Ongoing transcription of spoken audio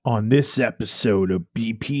On this episode of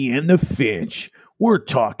BP and the Finch, we're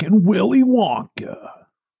talking Willy Wonka.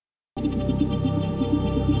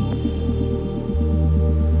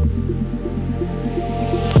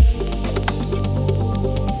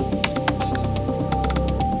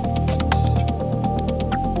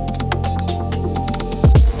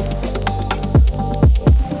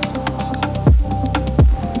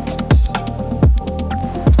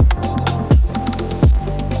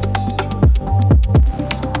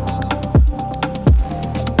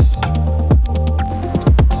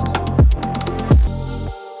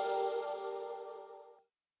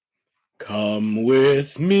 Come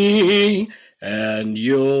with me and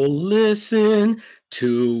you'll listen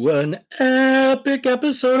to an epic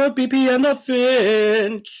episode of BP and the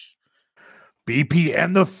Finch. BP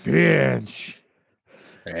and the Finch.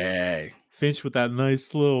 Hey. Finch with that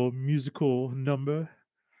nice little musical number.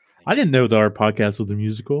 I didn't know that our podcast was a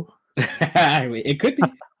musical. It could be.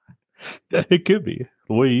 It could be.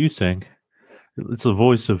 The way you sing. It's the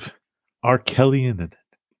voice of R. Kelly and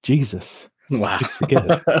Jesus. Wow. Mixed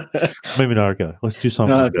together. Maybe not R. Kelly. Let's do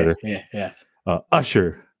something better. Yeah.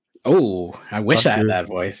 Usher. Oh, I wish I had Usher. that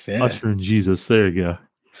voice. Yeah. Usher and Jesus. There you go.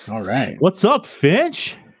 All right. What's up,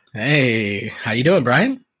 Finch? Hey, how you doing,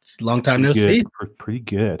 Brian? It's a long time no see. Pretty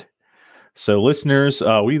good. So, listeners,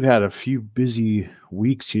 we've had a few busy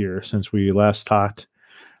weeks here since we last talked.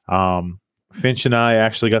 Finch and I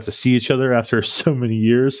actually got to see each other after so many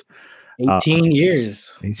years. 18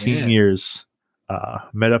 years. 18 years.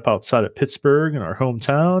 Met up outside of Pittsburgh in our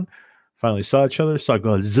hometown. Finally saw each other. Saw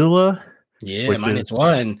Godzilla. Yeah,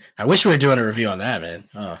 -1. I wish we were doing a review on that, man.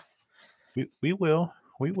 Oh. We will.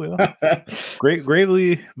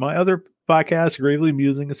 Gravely, my other podcast, Gravely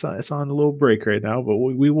Musing, it's on a little break right now, but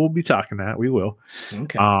we will be talking that. We will.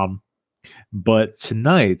 Okay. But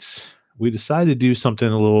tonight we decided to do something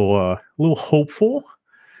a little hopeful,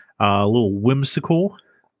 a little whimsical.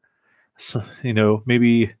 So,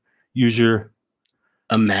 maybe use your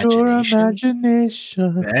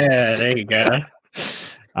imagination. Yeah, there you go.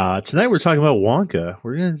 Tonight we're talking about Wonka.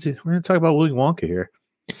 We're gonna talk about Willy Wonka here.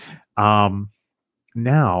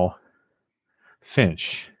 Now,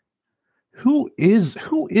 Finch, who is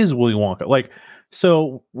Willy Wonka? Like,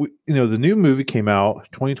 so the new movie came out,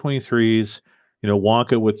 2023's,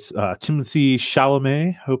 Wonka with Timothy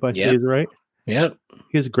Chalamet. Hope I say it right. Yep,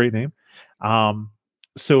 he has a great name.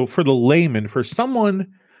 So for the layman, for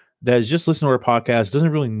someone that has just listened to our podcast,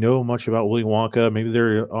 doesn't really know much about Willy Wonka, maybe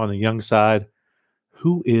they're on the young side.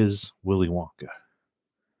 Who is Willy Wonka?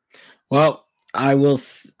 Well, I will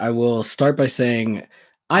start by saying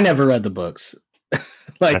I never read the books.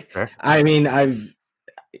 I mean, I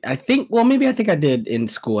think I did in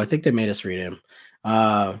school. I think they made us read him.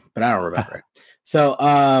 But I don't remember. So,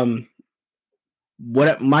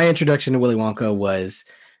 my introduction to Willy Wonka was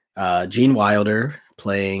Gene Wilder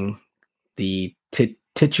playing the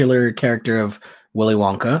titular character of Willy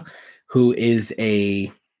Wonka, who is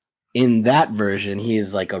in that version, he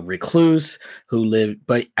is like a recluse who lived,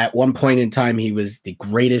 but at one point in time, he was the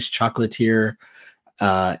greatest chocolatier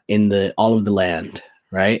in all of the land,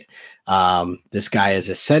 right? This guy is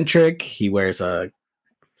eccentric. He wears a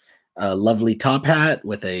lovely top hat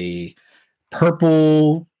with a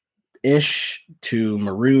purple-ish to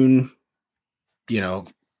maroon,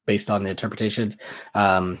 based on the interpretations,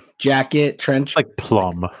 jacket, trench. Like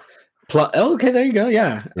plum. Okay, there you go.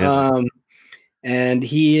 Yeah. And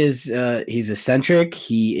he's eccentric.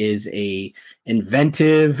 He is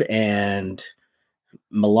inventive and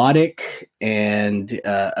melodic and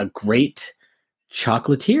a great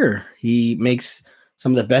chocolatier. He makes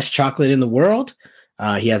some of the best chocolate in the world.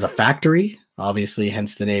 He has a factory, obviously,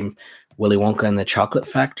 hence the name Willy Wonka and the Chocolate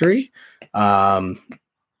Factory.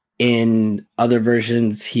 In other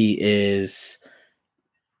versions, he is,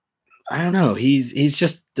 I don't know. He's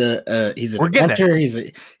just he's an inventor. He's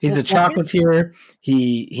a chocolatier.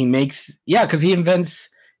 He makes because he invents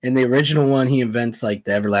in the original one. He invents like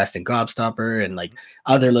the everlasting gobstopper and like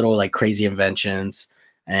other little like crazy inventions.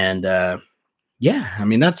 And I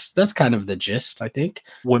mean that's kind of the gist. I think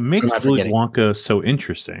what makes Willy Wonka so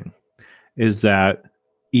interesting is that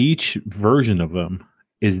each version of them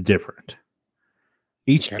is different.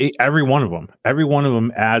 Every one of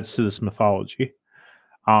them adds to this mythology.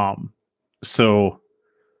 So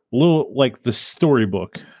a little like the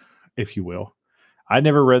storybook, if you will. I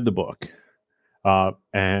never read the book,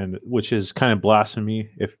 and which is kind of blasphemy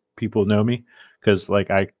if people know me, because like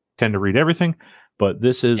I tend to read everything, but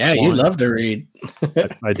this is you love to read.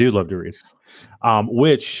 I do love to read,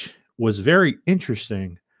 which was very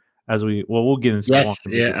interesting. We'll get into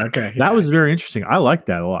okay. That was very interesting. I like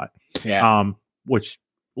that a lot. Yeah. Which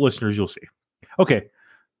listeners you'll see. Okay.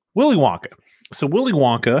 Willy Wonka. So Willy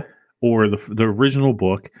Wonka, or the original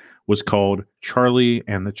book, was called Charlie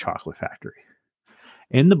and the Chocolate Factory.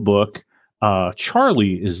 In the book,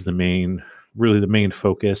 Charlie is really the main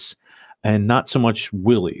focus, and not so much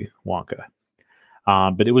Willy Wonka.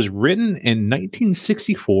 But it was written in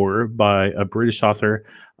 1964 by a British author.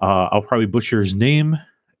 I'll probably butcher his name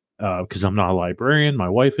because I'm not a librarian. My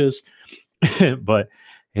wife is, but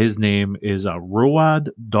his name is Roald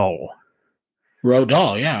Dahl.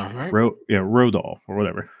 Rodal, yeah, right. Roald Dahl or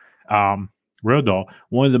whatever. Um, Roald Dahl,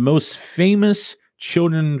 one of the most famous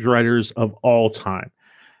children's writers of all time.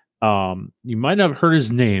 You might not have heard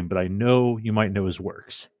his name, but I know you might know his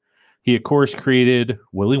works. He, of course, created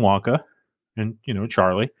Willy Wonka and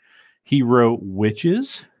Charlie. He wrote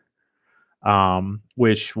Witches,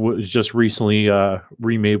 which was just recently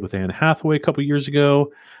remade with Anne Hathaway a couple years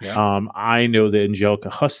ago. Yeah. I know the Angelica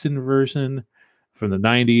Huston version from the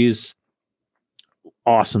 90s.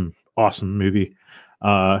 Awesome movie.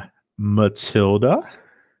 Matilda,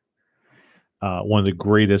 one of the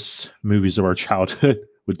greatest movies of our childhood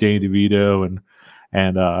with Danny DeVito and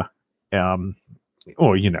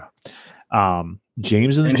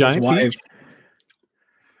James and the And his Giant wife. Peach.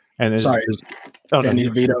 And Danny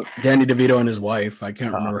DeVito and his wife. I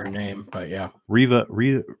can't remember her name, but yeah. Reva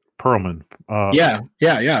Perlman. Yeah.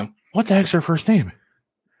 What the heck's her first name?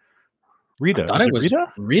 Rita. I thought it was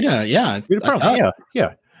Rita? Rita, yeah. Rita Perlman.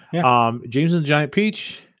 Yeah. Yeah. James and the Giant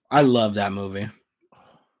Peach. I love that movie.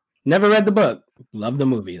 Never read the book. Love the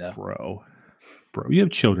movie though. Bro, you have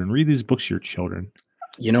children. Read these books to your children.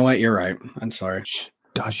 You know what? You're right. I'm sorry.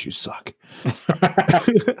 Gosh, you suck.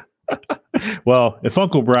 Well, if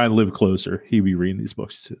Uncle Brian lived closer, he'd be reading these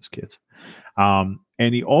books to his kids. And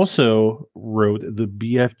he also wrote the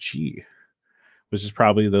BFG, which is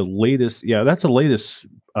probably the latest. Yeah, that's the latest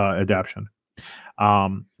adaptation.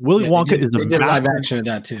 Willy Wonka is they did live action of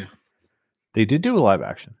that too. They did do a live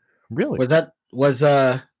action. Really?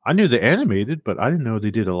 I knew the animated, but I didn't know they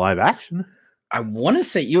did a live action. I want to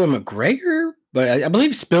say Ewan McGregor, but I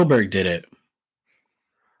believe Spielberg did it.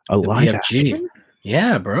 A live action?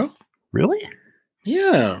 Yeah, bro. Really?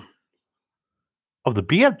 Yeah. Of the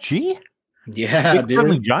BFG? Yeah, Big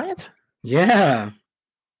Friendly Giant? Yeah.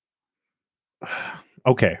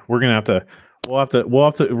 Okay, we're gonna have to. We'll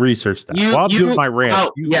have to research that. I'll do my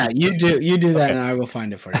rant. You do that, and I will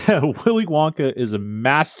find it for you. Willy Wonka is a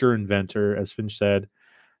master inventor, as Finch said,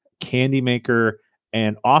 candy maker,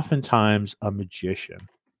 and oftentimes a magician.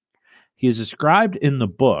 He is described in the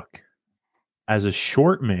book as a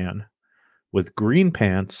short man with green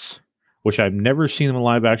pants, which I've never seen him in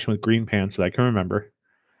live action with green pants that I can remember.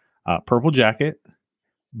 Purple jacket,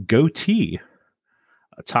 goatee,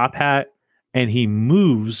 a top hat, and he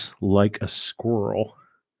moves like a squirrel.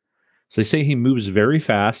 So they say he moves very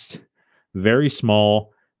fast, very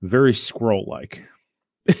small, very squirrel-like.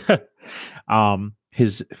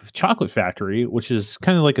 His chocolate factory, which is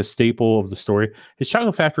kind of like a staple of the story, his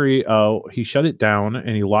chocolate factory, he shut it down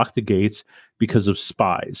and he locked the gates because of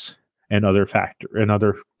spies and other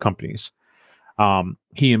companies.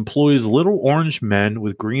 He employs little orange men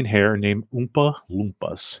with green hair named Oompa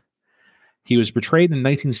Loompas. He was portrayed in the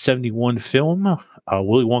 1971 film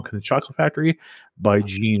Willy Wonka and the Chocolate Factory by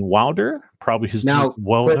Gene Wilder, probably his most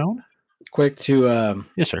well-known. Quick to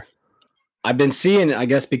yes, sir. I've been seeing, I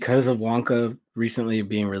guess, because of Wonka recently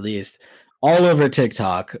being released, all over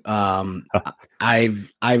TikTok. I've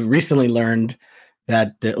recently learned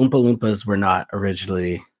that the Oompa Loompas were not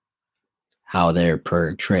originally how they're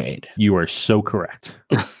portrayed. You are so correct.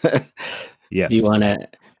 Yes. Do you want to?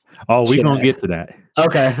 Oh, we're gonna get to that.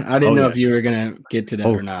 Okay, I didn't know if you were gonna get to that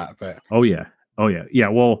or not, but yeah.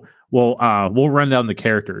 We'll run down the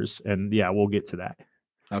characters, and we'll get to that.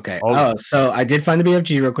 Okay. So I did find the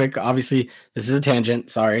BFG real quick. Obviously, this is a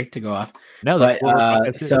tangent. Sorry to go off. No,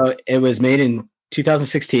 so it was made in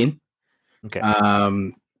 2016. Okay.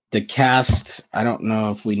 The cast, I don't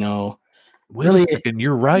know if we know. Really, and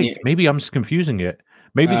you're right. Yeah. Maybe I'm just confusing it.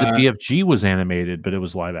 Maybe the BFG was animated, but it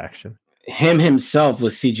was live action. Him himself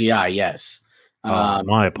was CGI. Yes.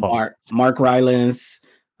 My apologies. Mark Rylance.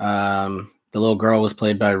 The little girl was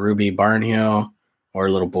played by Ruby Barnhill, or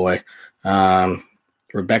little boy.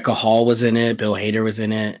 Rebecca Hall was in it. Bill Hader was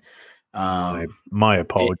in it. My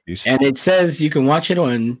apologies. And it says you can watch it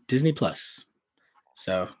on Disney Plus,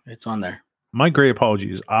 so it's on there. My great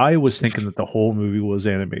apologies. I was thinking that the whole movie was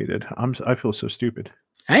animated. I feel so stupid.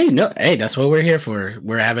 Hey, that's what we're here for.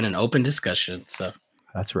 We're having an open discussion. So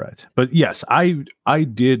that's right. But yes, I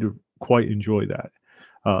did quite enjoy that.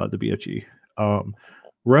 The BFG.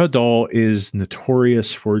 Roald Dahl is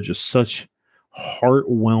notorious for just such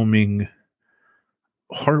heartwarming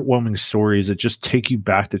heartwarming stories that just take you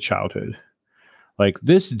back to childhood. Like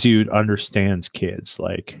this dude understands kids.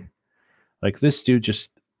 Like this dude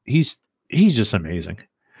just he's just amazing.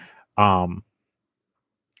 So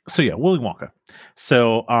yeah, Willy Wonka.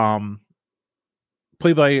 So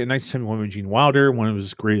played by 1971 Gene Wilder, one of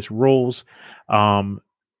his greatest roles. What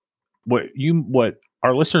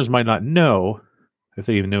our listeners might not know, if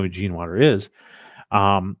they even know who Gene Wilder is,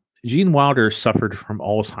 Gene Wilder suffered from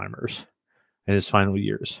Alzheimer's in his final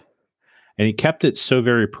years, and he kept it so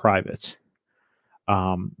very private.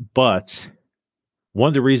 But one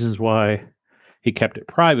of the reasons why he kept it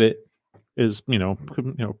private is,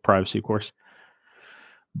 privacy, of course.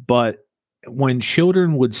 But when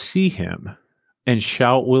children would see him and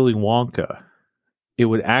shout Willy Wonka, it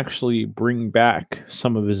would actually bring back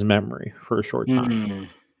some of his memory for a short time. Mm.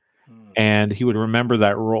 And he would remember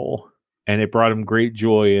that role. And it brought him great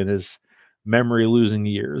joy in his memory losing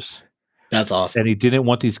years. That's awesome. And he didn't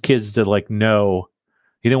want these kids to know.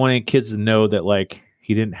 He didn't want any kids to know that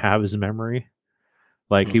he didn't have his memory.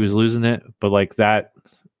 He was losing it. But that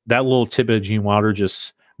little tidbit of Gene Wilder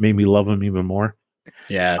just made me love him even more.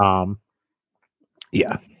 Yeah.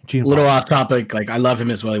 Yeah. Gene Wilder. Off topic. I love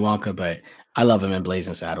him as Willy Wonka, but I love him in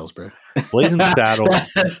Blazing Saddles, bro. Blazing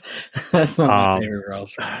Saddles. That's one of my favorite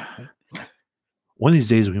roles. One of these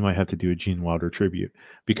days we might have to do a Gene Wilder tribute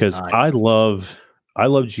because I love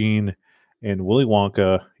Gene and Willy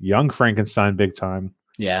Wonka, Young Frankenstein, big time.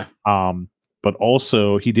 Yeah. But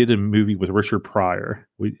also he did a movie with Richard Pryor.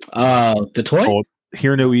 The toy? Called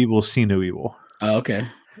Hear No Evil, See No Evil. Oh, okay.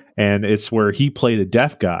 And it's where he played a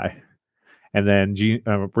deaf guy, and then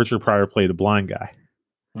Richard Pryor played a blind guy.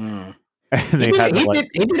 Mm. And he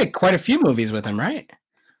did quite a few movies with him, right?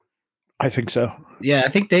 I think so. Yeah, I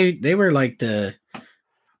think they were like the.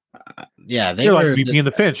 They were like BP and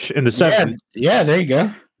the Finch in the 70s. Yeah, there you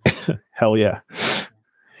go. Hell yeah.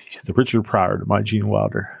 The Richard Pryor to my Gene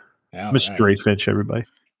Wilder. Mr. Dre Finch, everybody.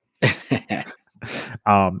 Willy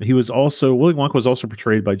Wonka was also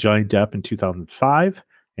portrayed by Johnny Depp in 2005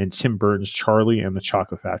 and Tim Burton's Charlie and the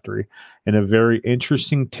Chocolate Factory, in a very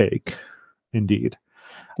interesting take, indeed.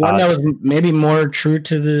 One that was maybe more true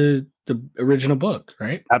to the original book,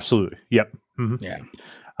 right? Absolutely. Yep. Mm-hmm. Yeah.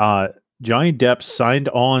 Johnny Depp signed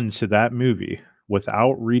on to that movie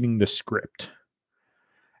without reading the script,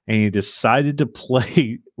 and he decided to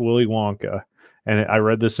play Willy Wonka. And I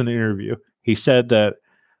read this in an interview. He said that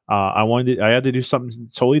I had to do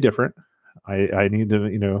something totally different. I needed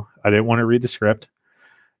to, I didn't want to read the script,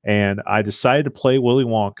 and I decided to play Willy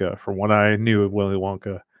Wonka, from what I knew of Willy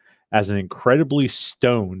Wonka, as an incredibly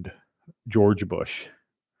stoned George Bush.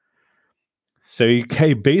 So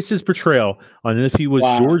he based his portrayal on if he was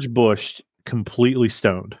George Bush completely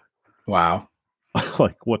stoned. Wow.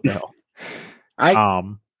 What the hell?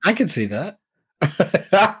 I can see that.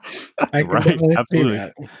 I can definitely see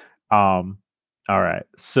that. All right.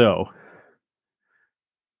 So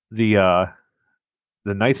the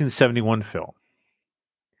 1971 film,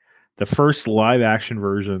 the first live action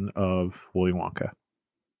version of Willy Wonka.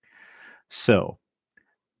 So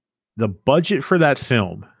the budget for that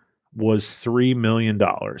film was $3 million.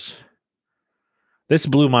 This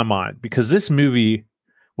blew my mind because this movie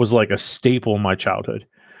was like a staple in my childhood.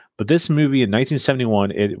 But this movie in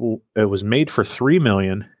 1971, it was made for $3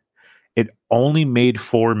 million. It only made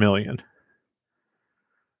 $4 million.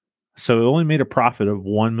 So it only made a profit of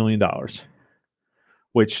 $1 million,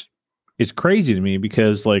 which is crazy to me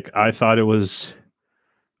because I thought it was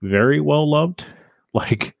very well loved.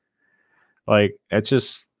 It's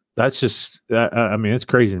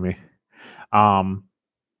crazy to me.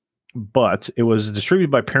 But it was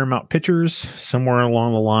distributed by Paramount Pictures. Somewhere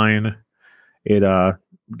along the line, it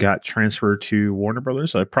got transferred to Warner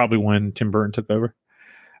Brothers. Probably when Tim Burton took over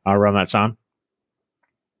around that time.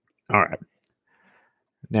 All right.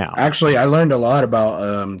 Now, actually, I learned a lot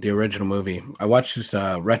about the original movie. I watched this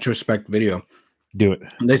retrospect video. Do it.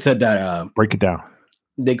 They said that break it down.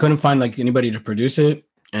 They couldn't find anybody to produce it,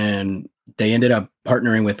 and they ended up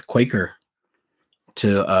partnering with Quaker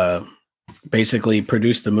to basically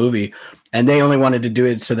produce the movie, and they only wanted to do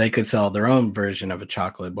it so they could sell their own version of a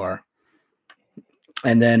chocolate bar.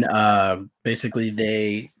 And then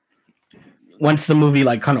basically once the movie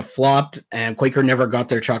kind of flopped and Quaker never got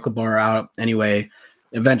their chocolate bar out anyway,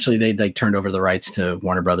 eventually they turned over the rights to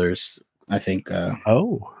Warner Brothers, I think.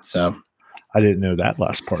 So I didn't know that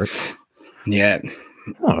last part. Yeah.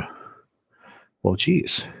 Oh. Well,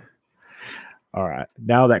 geez. All right.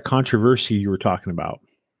 Now that controversy you were talking about.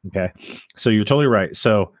 Okay. So you're totally right.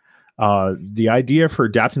 So the idea for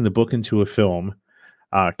adapting the book into a film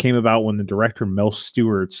came about when the director Mel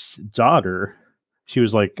Stewart's daughter,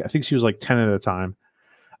 I think she was 10 at the time,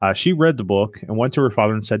 She read the book and went to her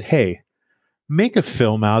father and said, "Hey, make a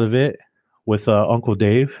film out of it with Uncle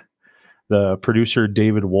Dave, the producer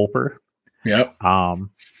David Wolper." Yep.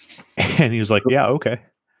 And he was like, "Yeah, okay,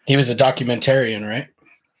 He was a documentarian, right?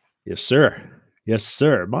 yes, sir, yes,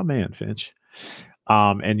 sir, my man Finch."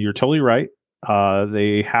 And you're totally right.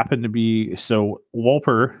 They happen to be so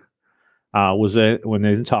Wolper was when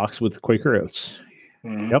in talks with Quaker Oats.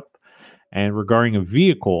 Mhm. Yep. And regarding a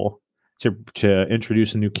vehicle to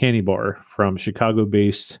introduce a new candy bar from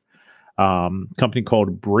Chicago-based company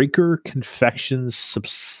called Breaker Confections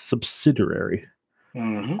subsidiary.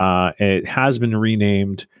 Mhm. It has been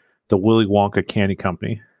renamed the Willy Wonka Candy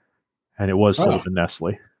Company, and it was Oh, sold to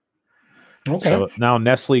Nestle. okay. So now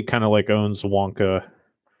Nestle kind of like owns Wonka,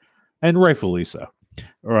 and rightfully so,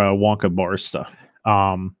 or Wonka bar stuff.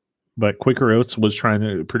 But Quaker Oats was trying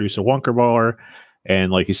to produce a Wonka bar,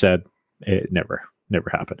 and like you said, it never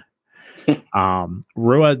happened.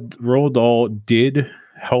 Roald Dahl did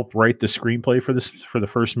help write the screenplay for the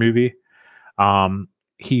first movie.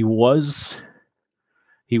 He was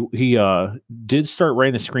he did start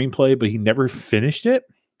writing the screenplay, but he never finished it.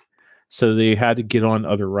 So they had to get on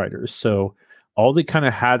other writers. So all they kind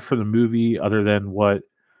of had for the movie, other than what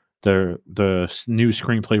the new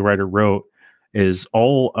screenplay writer wrote, is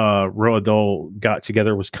all Roald Dahl got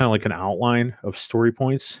together was kind of like an outline of story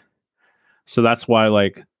points. So that's why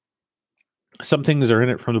like some things are in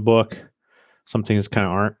it from the book, some things kind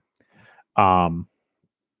of aren't. Um,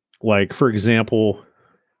 like for example,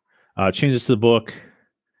 changes to the book.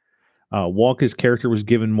 Wonka's character was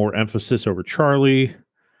given more emphasis over Charlie.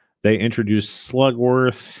 They introduced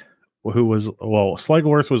Slugworth,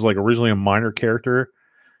 Slugworth was like originally a minor character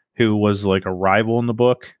who was like a rival in the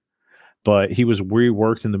book, but he was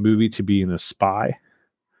reworked in the movie to be a spy.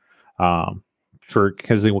 For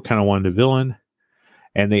because they kind of wanted a villain,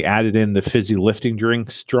 and they added in the fizzy lifting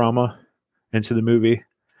drinks drama into the movie,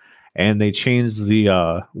 and they changed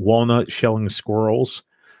the walnut shelling squirrels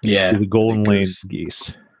to Yeah. the golden lane Goose.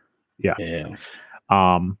 geese. Yeah. Yeah.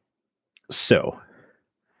 Um. So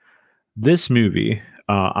this movie,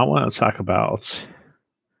 I want to talk about.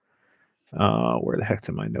 Where the heck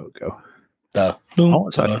did my note go? The I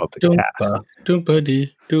want to talk doompa about the cast. doompa doompa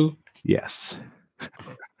dee doo. Yes,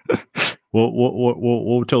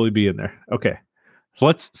 we'll totally be in there. Okay,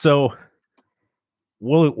 so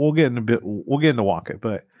we'll get in a bit. We'll get into Wonka,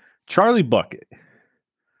 but Charlie Bucket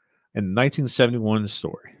in the 1971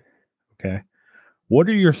 story. Okay, what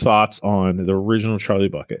are your thoughts on the original Charlie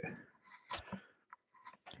Bucket?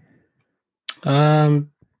 From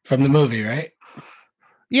the movie, right?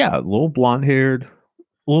 Yeah, little blonde haired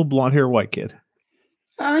white kid.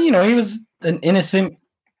 He was an innocent,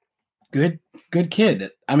 good, good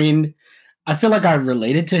kid. I mean, I feel like I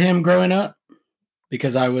related to him growing up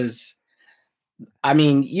because I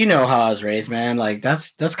mean, you know how I was raised, man. Like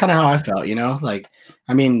that's kind of how I felt, you know. Like,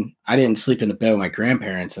 I mean, I didn't sleep in the bed with my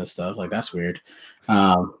grandparents and stuff. Like that's weird.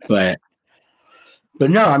 But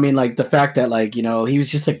no, I mean, like the fact that like he was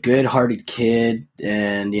just a good-hearted kid,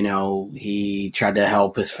 and he tried to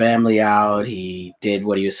help his family out. He did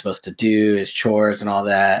what he was supposed to do, his chores and all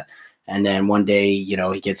that. And then one day,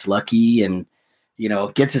 he gets lucky and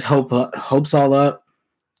gets his hopes all up,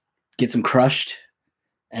 gets him crushed,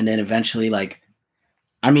 and then eventually, like,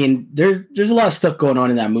 I mean, there's a lot of stuff going on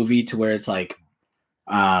in that movie to where it's like,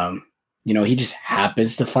 he just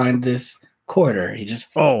happens to find this quarter. He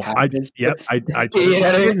just Oh, happens to, I totally you know want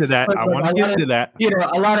what I to get mean? into that. But I like want to get into that.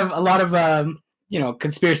 a lot of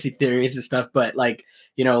conspiracy theories and stuff, but like,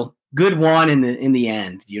 good one in the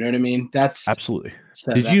end. You know what I mean? Absolutely.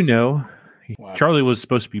 So Did you that's know wow. Charlie was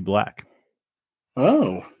supposed to be black?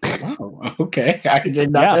 Oh, wow. Okay. I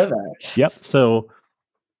did not Yeah. know that. Yep. So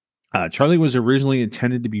Charlie was originally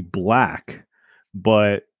intended to be black,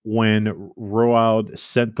 but when Roald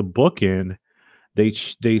sent the book in, they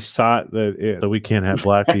saw that we can't have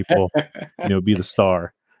black people, be the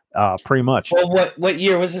star. Pretty much. Well, what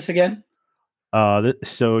year was this again?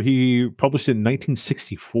 So he published it in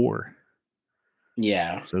 1964.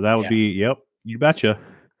 Yeah. So that would Yeah. be, yep, you betcha.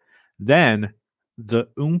 Then the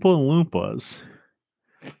Oompa Loompas.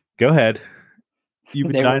 Go ahead. You've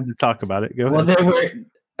been They were dying to talk about it. Go well, ahead. they were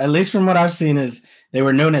at least from what I've seen is they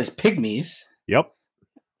were known as pygmies. Yep.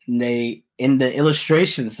 And they in the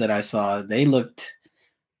illustrations that I saw, they looked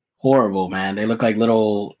horrible, man. They look like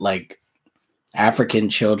little like African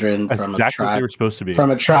children That's exactly what they were supposed to be. from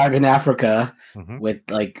a tribe in Africa Mm-hmm. with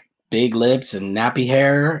like big lips and nappy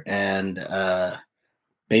hair, and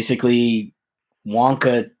basically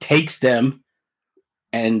Wonka takes them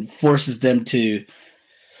and forces them to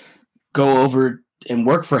go over and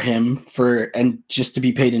work for him and just to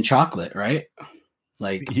be paid in chocolate, right?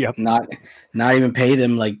 like Yep. not even pay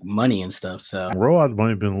them like money and stuff. So Road might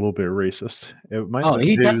have been a little bit racist. It might oh, not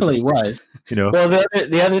he do, definitely was. you know. Well,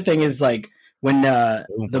 the other thing is like when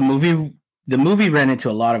the movie ran into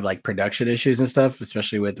a lot of like production issues and stuff,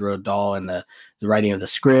 especially with Roald Dahl and the writing of the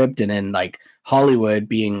script, and then like Hollywood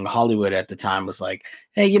being Hollywood at the time was like,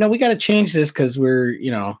 hey, we got to change this because we're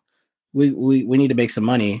we need to make some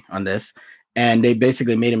money on this, and they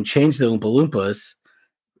basically made him change the Oompa Loompas,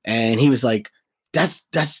 and he was like, that's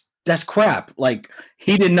crap. Like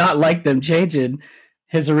he did not like them changing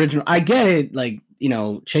his original. I get it, like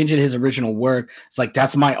changing his original work. It's like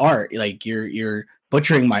that's my art. Like you're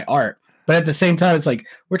butchering my art. But at the same time, it's like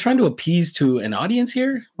we're trying to appease to an audience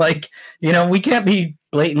here. Like we can't be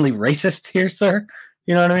blatantly racist here, sir.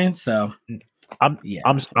 You know what I mean? So yeah,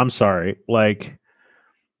 I'm sorry. Like,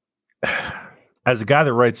 as a guy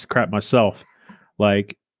that writes crap myself,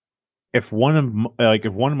 like if one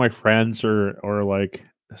of my friends or like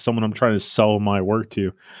someone I'm trying to sell my work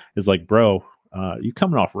to is like, bro, you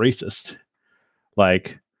coming off racist,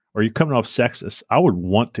 like, or you coming off sexist, I would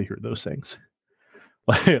want to hear those things.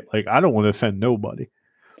 Like I don't want to offend nobody.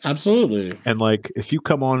 absolutely. And like if you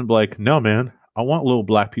come on and be like, no man, I want little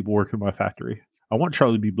black people working in my factory. I want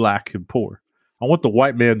Charlie to be black and poor. I want the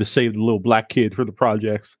white man to save the little black kid for the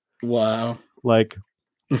projects. Wow. Like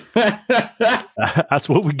that's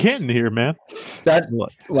what we're getting here, man.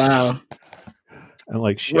 Wow. And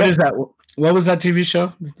like What is shit. that? What was that TV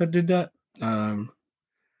show that did that? Different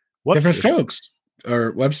Webster. Strokes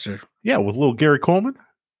or Webster? Yeah, with little Gary Coleman.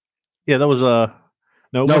 Yeah, that was no,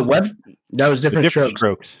 it No, wasn't. That was The Different Different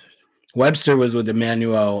Strokes. Strokes. Webster was with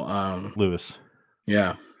Emmanuel. Lewis.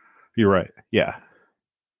 Yeah. You're right. Yeah.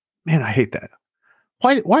 Man, I hate that.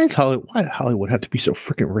 Why Hollywood have to be so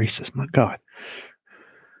freaking racist? My God.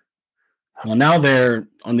 Well, now they're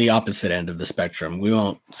on the opposite end of the spectrum. We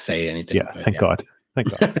won't say anything. Yeah, thank God. Thank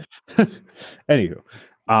God.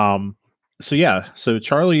 Anywho. So yeah,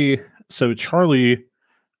 Charlie Charlie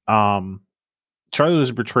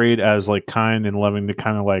was portrayed as like kind and loving to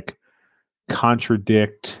kind of like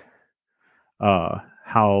contradict how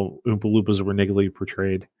Oompa Loompas were negatively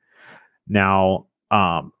portrayed. Now,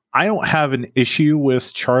 I don't have an issue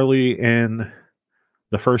with Charlie in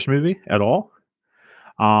the first movie at all.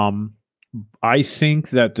 I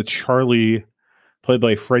think that the Charlie played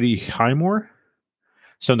by Freddie Highmore.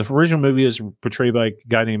 So in the original movie is portrayed by a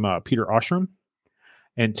guy named Peter Ostrom.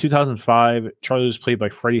 In 2005, Charlie was played by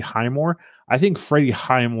Freddie Highmore. I think Freddie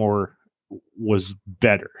Highmore was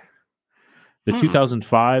better. The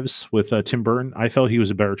 2005s with Tim Burton, I felt he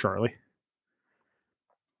was a better Charlie.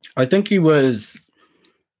 I think he was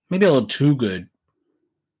maybe a little too good.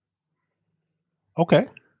 Okay.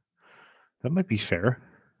 That might be fair.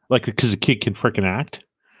 Like, because the kid can freaking act.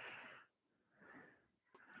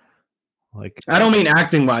 Like, I don't mean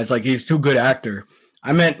acting wise, like he's too good actor.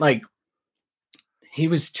 I meant like he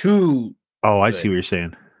was too. oh, I good. see what you're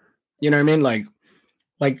saying. You know what I mean?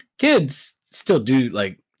 Like kids still do,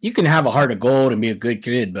 like you can have a heart of gold and be a good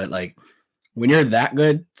kid, but like when you're that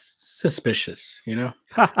good, suspicious,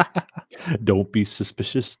 Don't be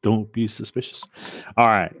suspicious. Don't be suspicious. All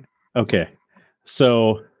right. Okay.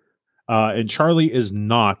 So, and Charlie is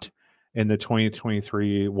not in the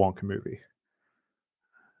 2023 Wonka movie,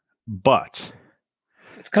 but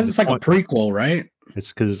it's because it's like a prequel, right?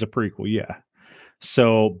 It's because it's a prequel. Yeah.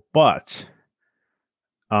 So, but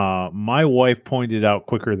my wife pointed out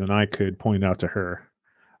quicker than I could point out to her.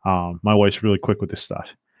 My wife's really quick with this stuff.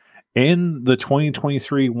 In the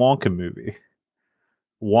 2023 Wonka movie,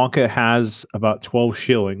 Wonka has about 12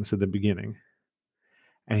 shillings at the beginning,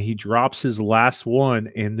 and he drops his last one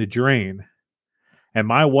in the drain. And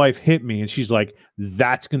my wife hit me, and she's like,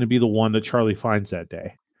 "That's going to be the one that Charlie finds that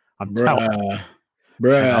day." I'm telling you.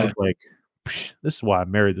 And I was like, "This is why I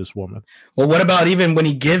married this woman." Well, what about even when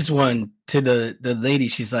he gives one to the lady?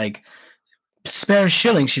 She's like, "Spare a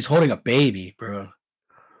shilling." She's holding a baby, bro.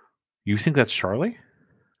 You think that's Charlie?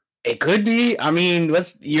 It could be. I mean,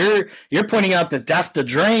 you're pointing out that that's the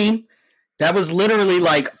drain. That was literally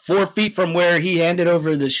like 4 feet from where he handed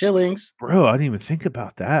over the shillings. Bro, I didn't even think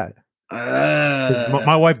about that.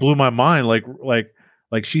 My wife blew my mind. Like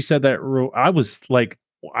she said that. I was like,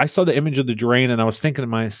 I saw the image of the drain, and I was thinking to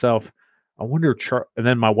myself, I wonder if and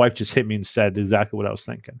then my wife just hit me and said exactly what I was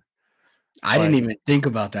thinking. I didn't even think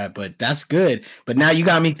about that, but that's good. But now you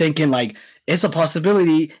got me thinking, like, it's a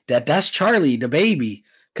possibility that that's Charlie, the baby.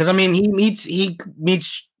 Because I mean, he meets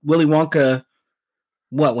Willy Wonka,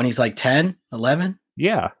 what, when he's like 10, 11?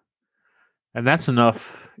 Yeah, and that's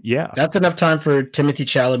enough. Yeah, that's enough time for Timothy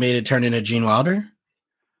Chalamet to turn into Gene Wilder.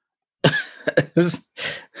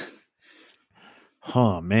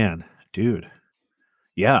 Oh man, dude.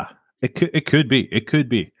 Yeah, it could be. It could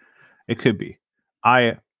be. It could be.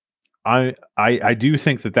 I I do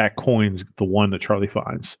think that coin's the one that Charlie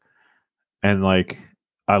finds, and like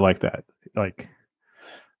I like that. Like,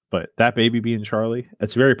 but that baby being Charlie,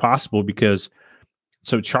 it's very possible because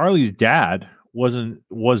so Charlie's dad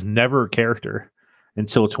was never a character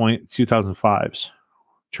until 2005's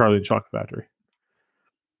Charlie and the Chocolate Factory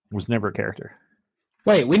was never a character.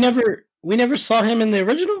 Wait, we never saw him in the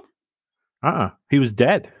original? He was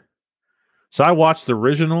dead. So I watched the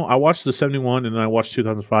original. I watched the 71 and then I watched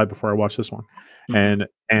 2005 before I watched this one. Mhm.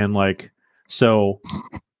 And like so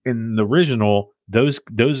in the original, those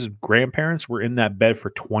grandparents were in that bed for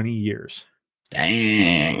 20 years.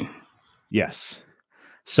 Dang. Yes.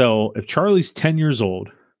 So if Charlie's 10 years old,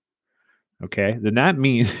 okay, then that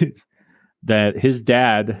means that his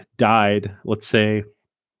dad died, let's say,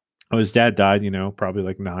 his dad died, probably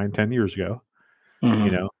like 9, 10 years ago,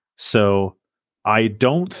 Mhm. So I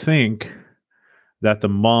don't think that the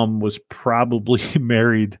mom was probably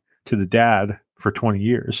married to the dad for 20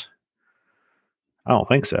 years. I don't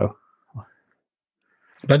think so.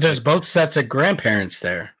 But there's Like, both sets of grandparents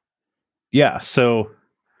there. yeah. So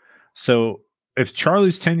if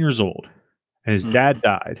Charlie's 10 years old and his Mhm. dad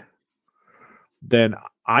died, then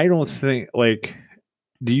I don't think, like,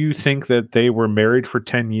 do you think that they were married for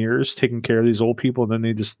 10 years taking care of these old people and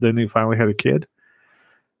then they finally had a kid?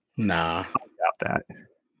 Nah. I doubt that.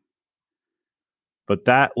 But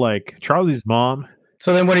that, like, Charlie's mom,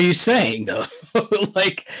 So then what are you saying though?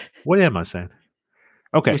 Like what am I saying?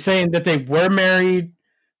 Okay. you're saying that they were married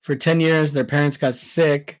for 10 years, their parents got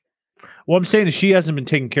sick. What I'm saying is she hasn't been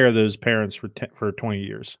taking care of those parents for 20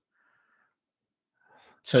 years.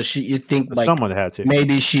 So you think So like someone had to.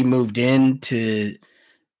 maybe she moved in to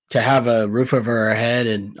have a roof over her head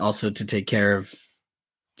and also to take care of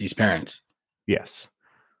these parents. Yes.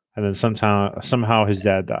 And then somehow his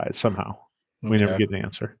dad died. Somehow. We never Okay. get an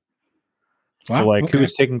answer. But Wow. like who Okay.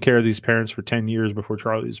 was taking care of these parents for 10 years before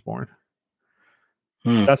Charlie was born?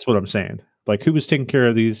 Hmm. That's what I'm saying. Like who was taking care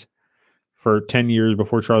of these for 10 years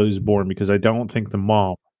before Charlie was born? Because I don't think the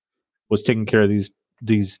mom was taking care of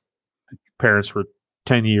these parents for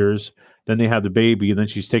 10 years. Then they have the baby, and then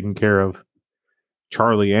she's taking care of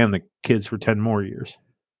Charlie and the kids for 10 more years.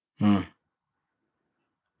 Hmm.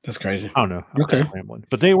 That's crazy. I don't know. I'm kind Okay. of rambling.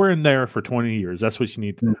 But they were in there for 20 years. That's what you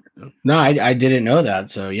need to No, I didn't know that.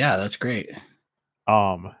 So yeah, that's great.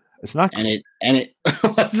 know. It's not And it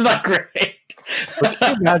that's not great. but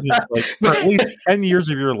can you imagine like for at least 10 years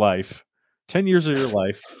of your life, 10 years of your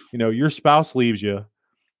life, your spouse leaves you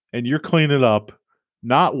and you're cleaning up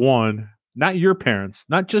not your parents,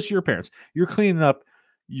 not just your parents. You're cleaning up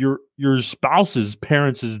your spouse's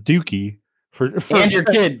parents' dookie for And your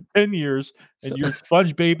kid. 10 years So, and you're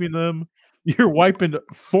sponge babying them, you're wiping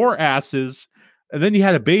 4 asses, and then you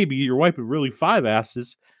had a baby, you're wiping really 5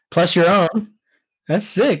 asses. plus your own. That's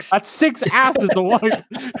 6. That's 6 asses to wipe.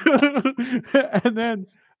 and then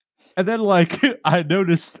And then like I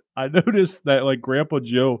noticed that like Grandpa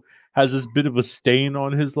Joe has this bit of a stain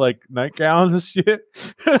on his like nightgowns and shit.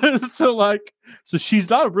 so she's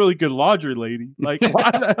not a really good laundry lady. Like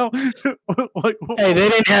why the hell like Hey, they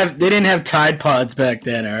didn't have Tide Pods back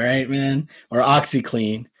then, all right, man, or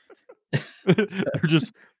OxyClean. they're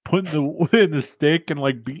just putting the wood in the stick and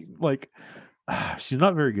like beating like she's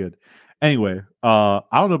not very good. Anyway, I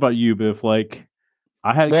don't know about you, but if like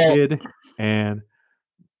I had a Well, kid and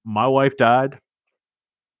my wife died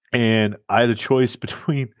and I had a choice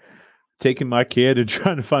between taking my kid and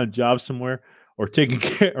trying to find a job somewhere or taking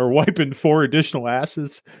care or wiping 4 additional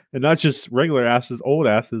asses and not just regular asses, old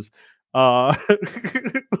asses. Uh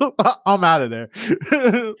I'm out of there.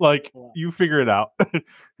 Like you figure it out.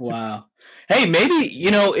 wow. Hey, maybe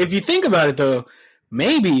if you think about it though,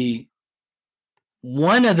 maybe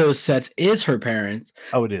one of those sets is her parents,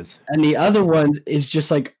 Oh, it is. and the other one is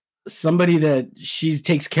just like somebody that she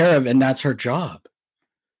takes care of, and that's her job.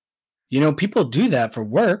 People do that for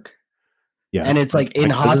work, Yeah. and it's My, like in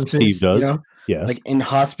my cousin Steve hospice, does. Yes. like in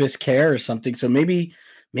hospice care or something. So maybe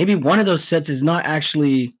one of those sets is not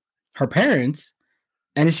actually her parents,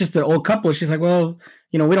 and it's just an old couple. She's like, well,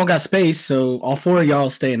 we don't got space, so all 4 of y'all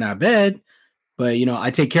stay in that bed. But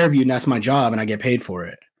I take care of you, and that's my job, and I get paid for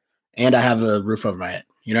it, and I have a roof over my head.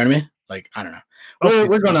 You know what I mean? Like I don't know. We're Okay,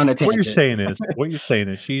 we're so going on a what you're tangent. saying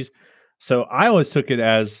is she's so I always took it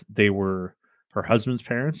as they were her husband's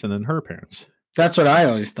parents and then her parents. That's what I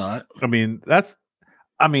always thought. I mean,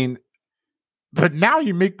 but now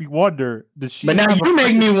you make me wonder, does she But now have a you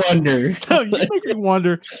make freaking me wonder. no, you make me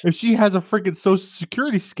wonder if she has a freaking social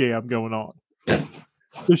security scam going on.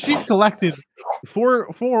 So she's collected four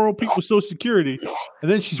old people's social security,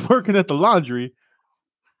 and then she's working at the laundry.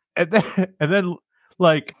 and then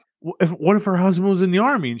like, what if her husband was in the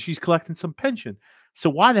army and she's collecting some pension? So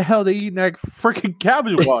why the hell are they eating that freaking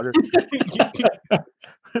cabbage water?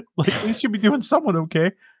 Like, they should be doing someone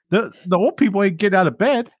okay. The old people ain't getting out of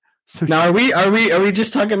bed. So Now, are we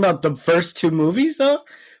just talking about the first two movies though,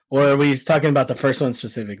 or are we talking about the first one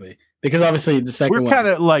specifically? Because obviously the we're second one, kind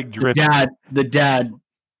of like drifting. the dad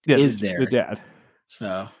Yeah, is the there. dad.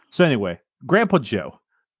 So anyway, Grandpa Joe,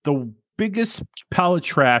 the biggest pile of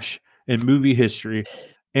trash in movie history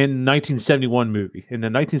in 1971 movie. In the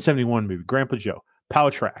 1971 movie, Grandpa Joe, pile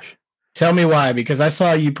of trash. tell me why, because I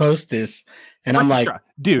saw you post this, and I'm like,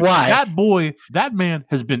 dude, why? that man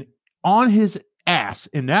has been on his ass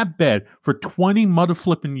in that bed for 20 mother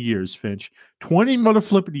flipping years, Finch. 20 mother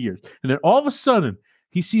flipping years. And then all of a sudden,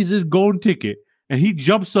 he sees this golden ticket and he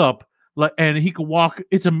jumps up and he can walk.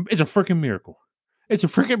 It's a freaking miracle. It's a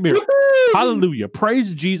freaking miracle. Hallelujah.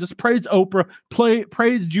 Praise Jesus. Praise Oprah.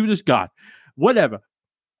 Praise Judas God. Whatever.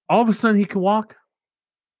 All of a sudden, he can walk.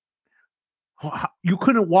 You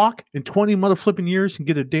couldn't walk in 20 mother flipping years and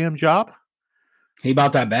get a damn job? He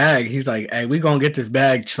bought that bag. He's like, hey, we gonna get this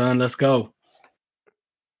bag, son. Let's go.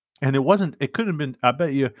 And it couldn't have been, I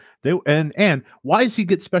bet you, and why does he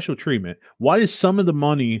get special treatment? Why does some of the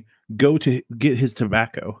money go to get his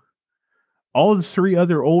tobacco? All the three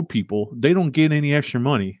other old people, they don't get any extra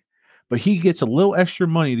money, but he gets a little extra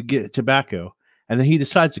money to get tobacco, and then he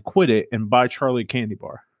decides to quit it and buy Charlie a candy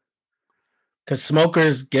bar. Because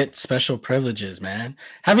smokers get special privileges, man.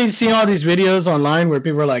 Haven't you seen all these videos online where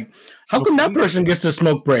people are like, how come that person gets a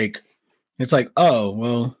smoke break? It's like, oh,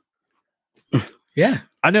 well, yeah.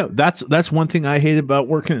 I know. That's one thing I hate about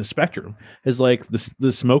working in Spectrum is like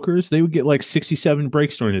the smokers, they would get like 67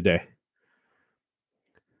 breaks during the day.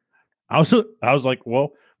 I was like,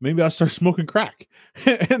 well, maybe I'll start smoking crack.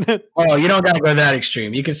 And then, oh, you don't gotta go that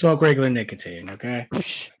extreme. You can smoke regular nicotine, okay?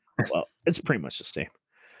 Well, it's pretty much the same.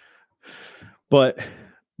 But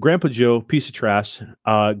Grandpa Joe, piece of trash.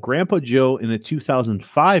 Grandpa Joe in the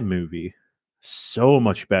 2005 movie, so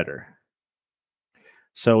much better.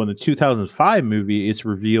 So in the 2005 movie, it's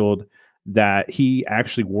revealed that he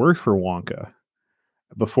actually worked for Wonka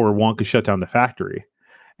before Wonka shut down the factory,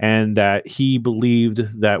 and that he believed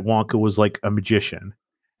that Wonka was like a magician,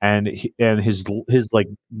 and his like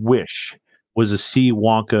wish was to see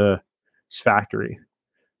Wonka's factory.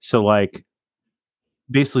 So like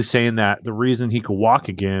basically saying that the reason he could walk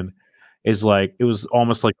again is like it was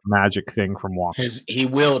almost like a magic thing from Wonka. He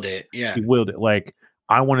willed it, yeah. He willed it. Like,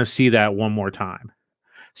 I want to see that one more time.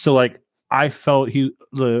 So like I felt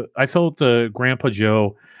the Grandpa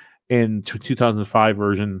Joe in 2005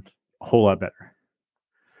 version a whole lot better.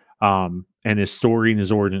 And his story and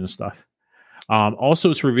his origin and stuff. Also,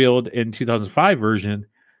 it's revealed in 2005 version,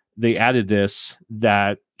 they added this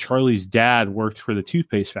that Charlie's dad worked for the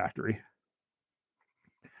toothpaste factory.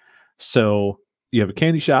 So you have a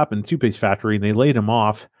candy shop and a toothpaste factory, and they laid him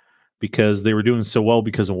off because they were doing so well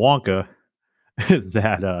because of Wonka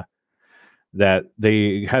that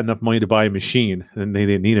they had enough money to buy a machine and they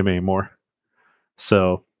didn't need him anymore.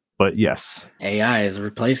 So, but yes, AI is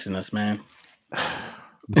replacing us, man.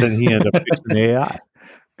 But then he ended up fixing AI.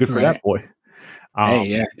 Good for that boy. Hey,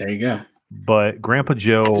 yeah, there you go. But Grandpa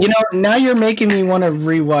Joe, you know, now you're making me want to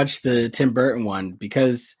rewatch the Tim Burton one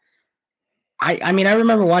because I mean, I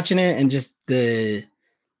remember watching it and just the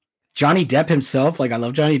Johnny Depp himself. Like, I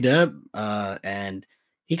love Johnny Depp, and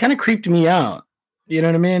he kind of creeped me out. You know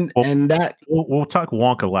what I mean? Well, and that we'll talk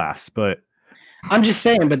Wonka last, but I'm just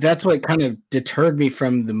saying. But that's what kind of deterred me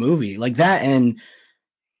from the movie, like that, and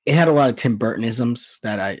it had a lot of Tim Burtonisms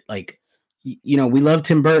that I like. You know, we love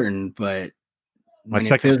Tim Burton, but my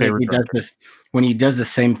second favorite when he does the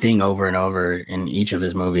same thing over and over in each of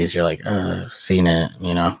his movies, you're like, seen it,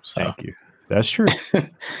 you know. So thank you. That's true.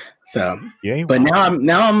 So yeah, but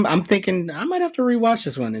now I'm thinking I might have to rewatch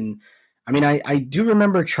this one. And I mean, I do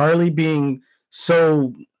remember Charlie being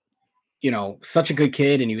so, you know, such a good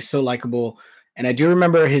kid, and he was so likable. And I do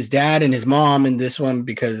remember his dad and his mom in this one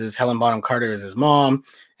because it was Helen Bonham Carter as his mom,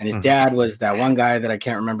 and his dad was that one guy that I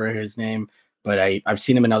can't remember his name, but I've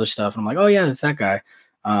seen him in other stuff, and I'm like, oh yeah, that's that guy.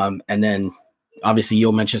 And then obviously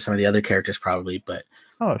you'll mention some of the other characters probably, but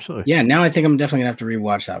absolutely, yeah. Now I think I'm definitely gonna have to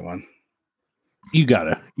rewatch that one. You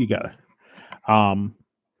gotta.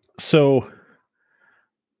 So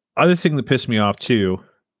other thing that pissed me off too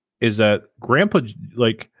is that Grandpa,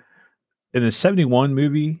 like in the 71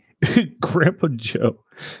 movie, Grandpa Joe,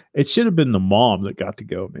 it should have been the mom that got to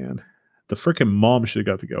go, man. The freaking mom should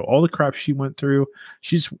have got to go. All the crap she went through.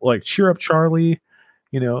 She's like, cheer up, Charlie.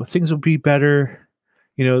 You know, things will be better.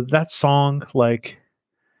 You know, that song, like,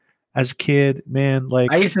 as a kid, man,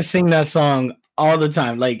 like I used to sing that song all the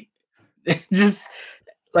time. Like just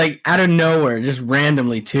like out of nowhere, just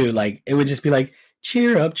randomly too. Like it would just be like,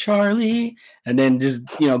 cheer up, Charlie, and then just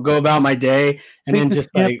go about my day, and then Things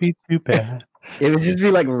just can't like be too bad. it would just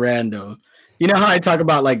be like random. You know how I talk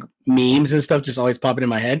about like memes and stuff just always popping in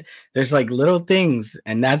my head? There's like little things,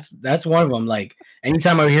 and that's one of them. Like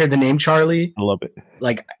anytime I hear the name Charlie, I love it.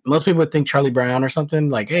 like most people would think Charlie Brown or something,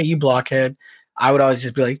 like, hey, you blockhead. I would always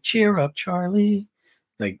just be like, cheer up, Charlie.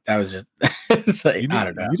 Like that was just it's like, I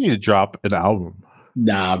don't know. You need to drop an album.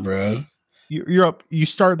 Nah, bro. You're up. You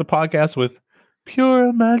started the podcast with pure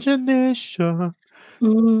imagination.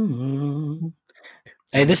 Mm-hmm.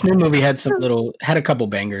 Hey, this new movie had a couple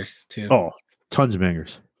bangers too. Oh, tons of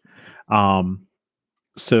bangers.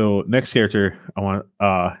 So next character, I want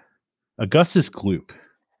Augustus Gloop.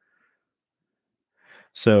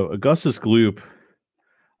 So Augustus Gloop,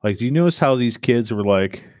 like, do you notice how these kids were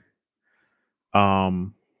like,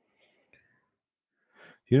 do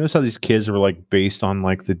you notice how these kids were like based on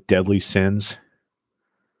like the deadly sins?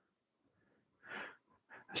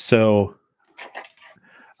 So,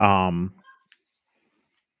 um,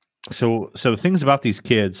 so things about these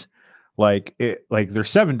kids, like there's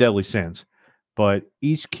 7 deadly sins, but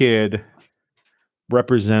each kid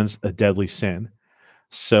represents a deadly sin.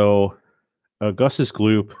 So Augustus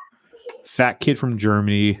Gloop, fat kid from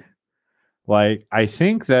Germany. Like I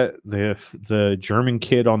think that the German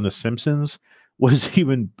kid on The Simpsons was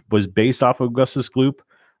based off of Augustus Gloop.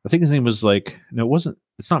 I think his name was like no, it wasn't.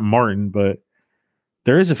 It's not Martin, but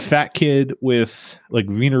there is a fat kid with like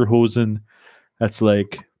Wiener Hosen. That's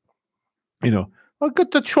like, I got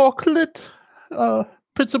the chocolate,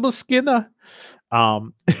 Principal Skinner.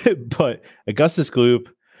 Um, but Augustus Gloop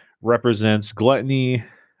represents gluttony,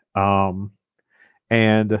 um,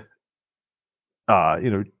 and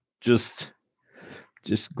just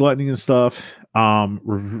gluttony and stuff.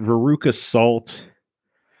 Veruca Salt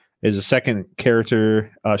is a second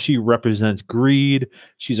character. She represents greed.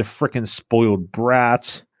 She's a freaking spoiled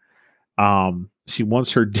brat. She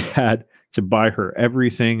wants her dad to buy her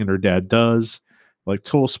everything, and her dad does. Like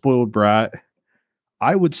total spoiled brat.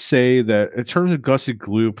 I would say that in terms of Gussie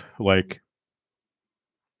Gloop, like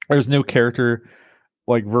there's no character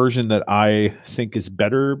like version that I think is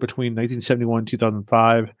better between 1971 and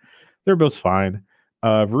 2005. They're both fine.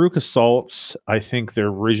 Veruca Salt's, I think the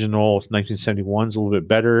original 1971 is a little bit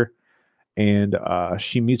better, and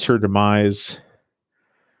she meets her demise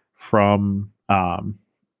from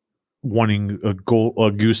wanting a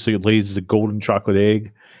goose that lays the golden chocolate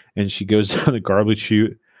egg, and she goes down the garbage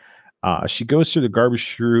chute. She goes through the garbage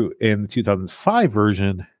chute in the 2005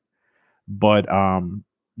 version, but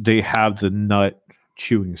they have the nut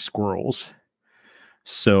chewing squirrels,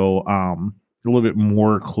 so a little bit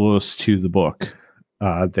more close to the book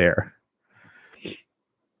there.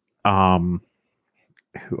 Who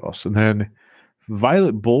else? And then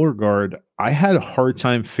Violet Beauregard, I had a hard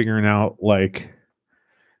time figuring out like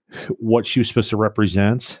what she was supposed to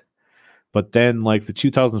represent, but then like the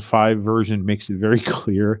 2005 version makes it very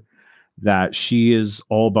clear that she is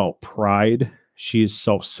all about pride. She is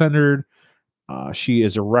self-centered. She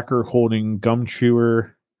is a record-holding gum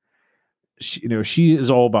chewer. She is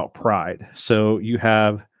all about pride. So you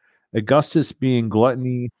have Augustus being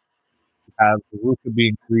gluttony, you have Veruca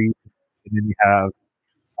being greed, and then you have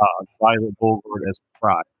Violet Beauregard as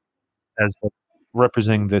pride, as the,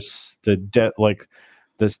 representing this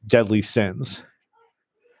deadly sins.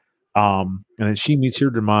 And then she meets her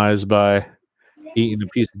demise by eating a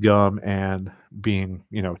piece of gum and being,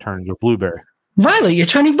 turned into a blueberry. Violet, you're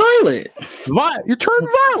turning violet. You're turning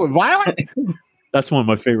violet, Violet. That's one of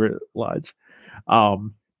my favorite lines.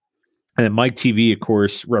 And then Mike TV, of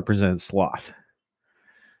course, represents sloth.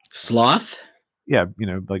 Sloth? Yeah,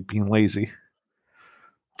 like being lazy.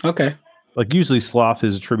 Okay. Like usually sloth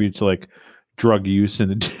is attributed to like drug use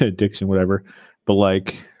and addiction, whatever. But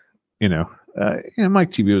like,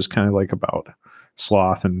 Mike TV was kind of like about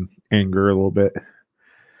sloth and anger a little bit.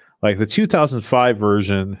 Like the 2005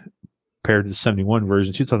 version compared to the 71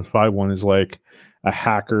 version, 2005 one is like a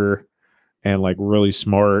hacker and like really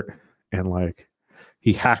smart, and like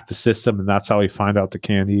he hacked the system, and that's how he found out the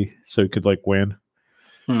candy so he could like win.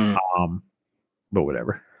 But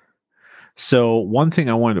whatever. So one thing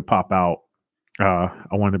I wanted to pop out, I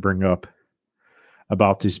wanted to bring up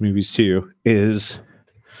about these movies too is,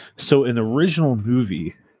 so in the original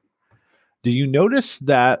movie, do you notice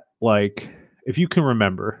that, like, if you can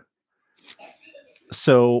remember,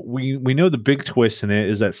 so we know the big twist in it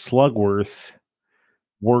is that Slugworth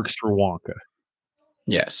works for Wonka.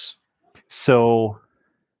 Yes. So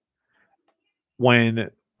when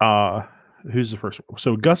who's the first one?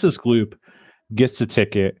 So Gus's Gloop gets the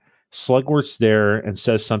ticket, Slugworth's there and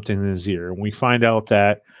says something in his ear. And we find out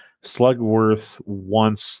that Slugworth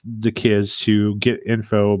wants the kids to get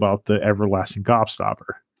info about the everlasting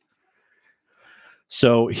gobstopper.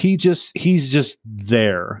 So he's just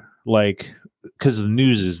there, like, because the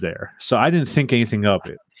news is there. So I didn't think anything of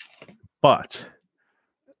it. But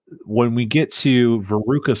when we get to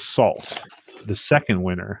Veruca Salt, the second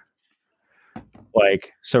winner,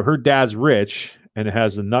 like, so her dad's rich and it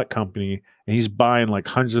has a nut company, and he's buying like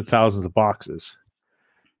hundreds of thousands of boxes.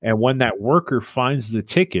 And when that worker finds the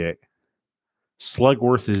ticket,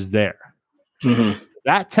 Slugworth is there. Mm-hmm.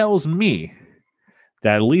 That tells me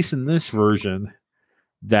that, at least in this version,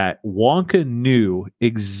 that Wonka knew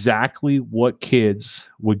exactly what kids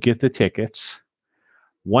would get the tickets,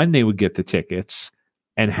 when they would get the tickets,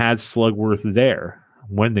 and had Slugworth there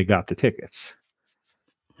when they got the tickets.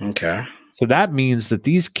 Okay. So that means that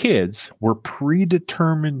these kids were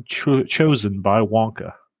predetermined chosen by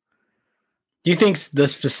Wonka. Do you think the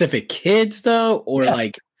specific kids though, or Yeah.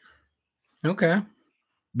 like? Okay.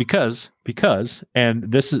 Because and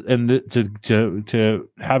this is to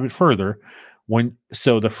have it further,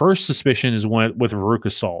 so the first suspicion is with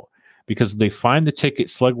Veruca Salt, because they find the ticket,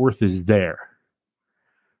 Slugworth is there.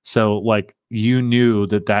 So like, you knew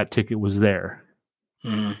that ticket was there.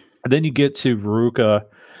 Mm-hmm. And then you get to Veruca,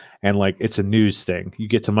 and like, it's a news thing. You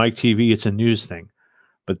get to Mike TV, it's a news thing.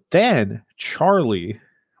 But then Charlie,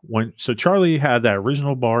 Charlie had that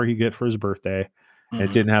original bar he get for his birthday, and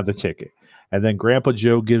it didn't have the ticket. And then Grandpa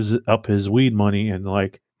Joe gives up his weed money and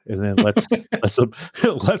then lets him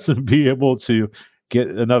lets him be able to get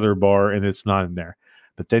another bar, and it's not in there.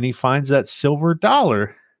 But then he finds that silver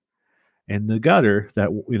dollar in the gutter that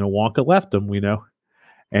Wonka left him,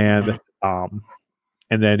 and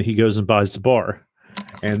and then he goes and buys the bar.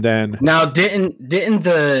 And then now didn't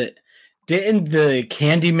the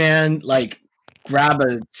Candyman like grab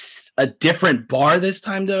a different bar this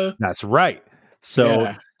time though? that's right. So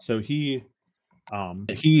Yeah. so he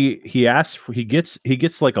asks for, he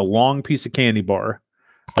gets like a long piece of candy bar,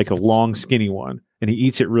 like a long skinny one, and he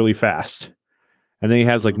eats it really fast. And then he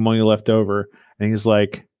has like money left over, and he's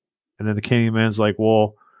like, and then the candy man's like,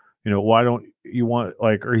 well, why don't you want,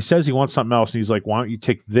 like, or he says he wants something else, and he's like, why don't you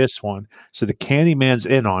take this one? So the candy man's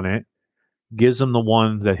in on it, gives him the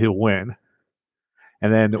one that he'll win.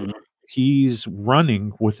 And then he's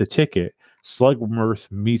running with the ticket.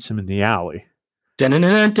 Slugworth meets him in the alley.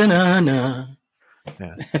 Da-na-na-na-na-na.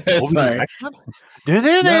 Yeah. Sorry. No,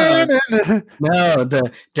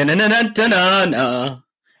 the da-na-na-na-na-na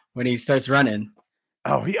when he starts running.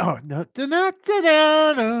 Oh, yeah.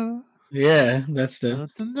 Yeah, that's the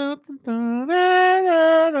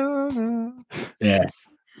Yes.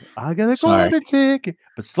 I gotta go on the ticket.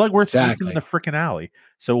 But Slugworth meets him in the freaking alley.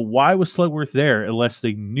 So why was Slugworth there unless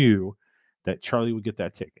they knew that Charlie would get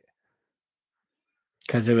that ticket?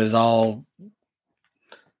 Because it was all.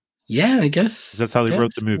 Yeah, I guess That's how they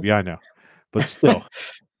wrote the movie. I know, but still,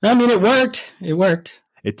 I mean, it worked. It worked.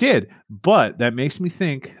 It did. But that makes me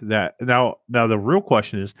think that now the real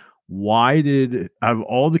question is, why did, out of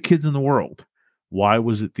all the kids in the world, why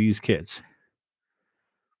was it these kids?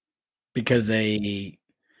 Because they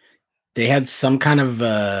had some kind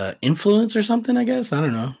of influence or something, I guess. I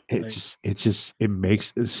don't know. It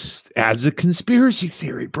makes this adds a conspiracy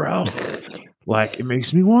theory, bro. Like, it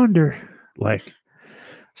makes me wonder. Like,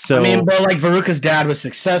 so I mean, but like Veruca's dad was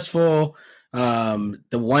successful. The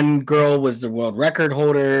one girl was the world record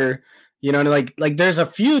holder. Like there's a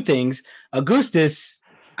few things. Augustus,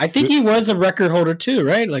 I think he was a record holder too,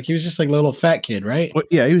 right? Like he was just like a little fat kid, right? Well,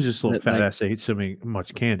 yeah, he was just a little fat ass that ate so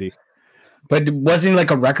much candy. But wasn't he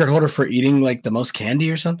like a record holder for eating like the most candy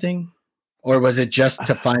or something? Or was it just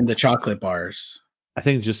to find the chocolate bars? I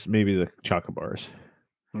think just maybe the chocolate bars.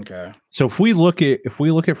 Okay. So if we look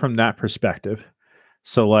at from that perspective,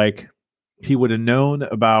 so like he would have known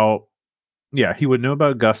about, he would know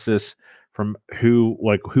about Augustus from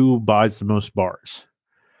who buys the most bars,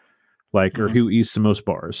 like, or who eats the most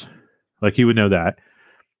bars. Like, he would know that.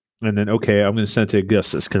 And then, okay, I'm going to send it to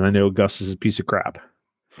Augustus because I know Augustus is a piece of crap.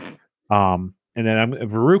 And then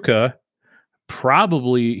Veruca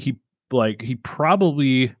he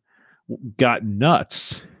probably got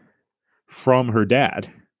nuts from her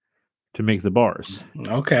dad to make the bars.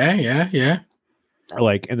 Okay, yeah.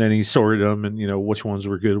 Like, and then he sorted them, and which ones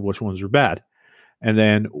were good, which ones were bad. And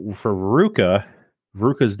then for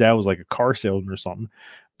Veruca's dad was like a car salesman or something.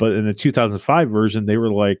 But in the 2005 version, they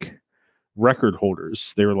were like record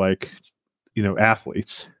holders. They were like,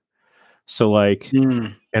 athletes. So like,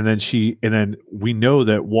 and then we know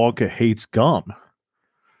that Wonka hates gum.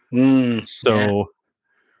 So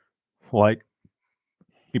like,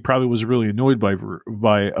 he probably was really annoyed by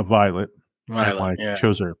a Violet and Violet, like yeah.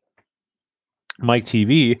 chose her. Mike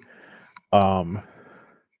TV, um,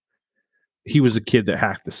 he was a kid that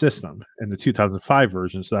hacked the system in the 2005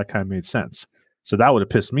 version, so that kind of made sense. So that would have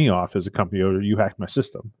pissed me off as a company owner. You hacked my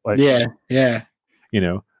system, like Yeah, yeah. you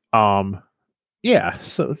know. Um, yeah,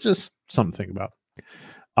 so it's just something to think about.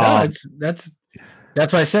 No, Um, it's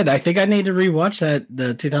that's why I said I think I need to rewatch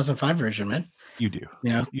the 2005 version, man. you do,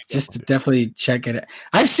 You know, you just to definitely do. definitely check it.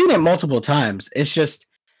 I've seen it multiple times. It's just,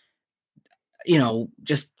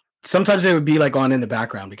 just sometimes it would be like on in the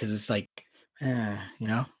background because it's like, I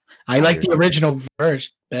I like hear the you. original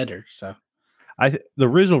version better. So The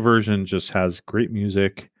original version just has great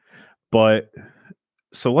music, but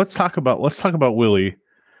so let's talk about Willie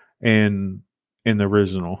in the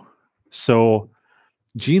original. So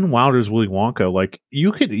Gene Wilder's Willy Wonka, like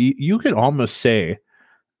you could almost say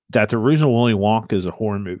that the original Willy Wonka is a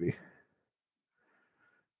horror movie.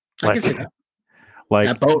 I can Like see that.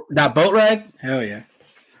 like That boat ride, hell yeah.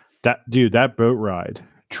 that dude, that boat ride,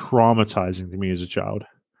 traumatizing to me as a child.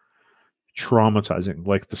 Traumatizing.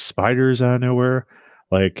 Like the spiders out of nowhere,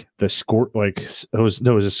 like it was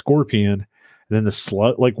a scorpion, and then the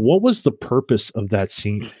slut. Like, what was the purpose of that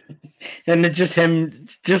scene? And it just him,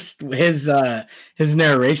 just his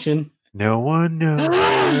narration. No one knows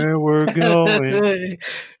Ah! where we're going.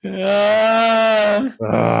 Ah!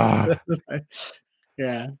 Ah,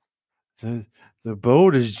 Yeah. the the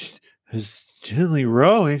boat is gently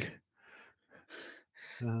rowing.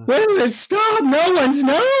 Uh, Where did it stop? No one's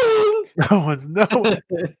knowing. no one's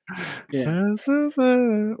knowing. Yeah.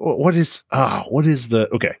 What is the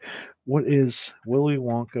okay? What is Willy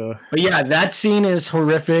Wonka? But yeah, that scene is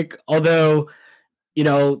horrific. Although,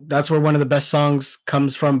 that's where one of the best songs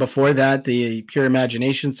comes from before that, the Pure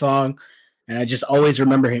Imagination song. And I just always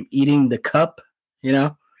remember him eating the cup,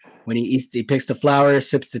 when he picks the flower,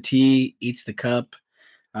 sips the tea, eats the cup.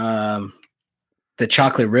 Um, the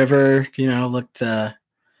chocolate river, it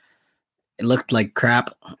looked like crap,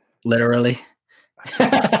 literally.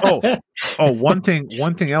 Oh, one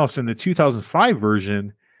thing else in the 2005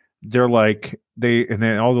 version, they're like and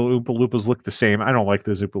then all the Oompa Loompas look the same. I don't like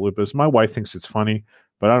those Oompa Loompas. My wife thinks it's funny,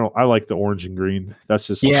 but I don't. I like the orange and green. That's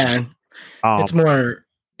just me. Yeah, it's Um, more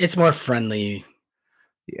friendly.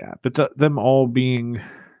 yeah, but them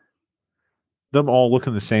all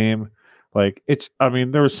looking the same, like it's. I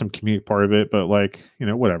mean, there was some comedic part of it, but like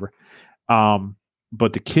whatever. Um,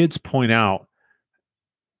 but the kids point out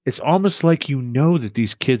it's almost like that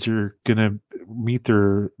these kids are gonna meet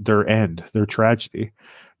their end, their tragedy,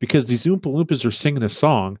 because these Oompa Loompas are singing a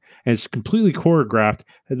song and it's completely choreographed.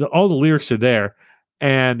 And all the lyrics are there,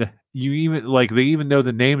 and you even like they even know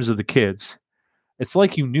the names of the kids. It's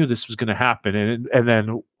like you knew this was going to happen, and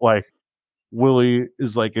then like Willie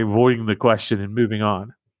is like avoiding the question and moving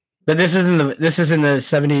on. But this is in the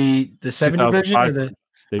 70 version 2005 or the. version,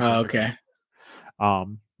 they Oh, perfected. okay.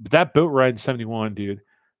 But that boat ride in '71, dude.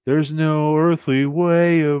 There's no earthly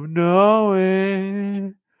way of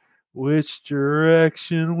knowing which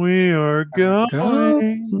direction we are Go.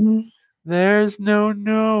 going. There's no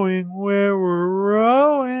knowing where we're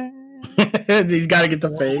rowing He's got to get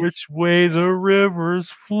the or face. which way the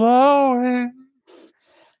river's flowing.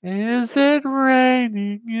 Is it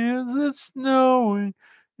raining? Is it snowing?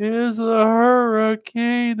 Is a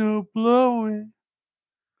hurricane a blowing?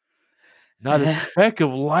 Not a speck of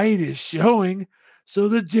light is showing, so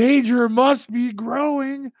the danger must be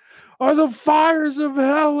growing. Are the fires of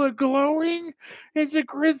hell a glowing? Is the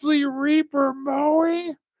grisly reaper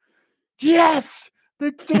mowing? Yes,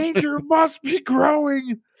 the danger must be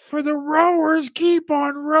growing, for the rowers keep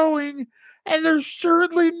on rowing, and they're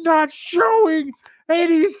certainly not showing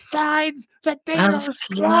any signs that they I'm are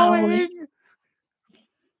slowing. slowing.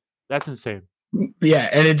 That's insane. Yeah,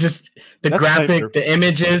 and it just the That's nightmare graphic, the fuel.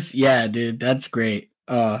 images. Yeah, dude, that's great.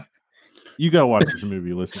 You gotta watch this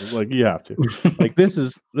movie, listeners. Like you have to. Like this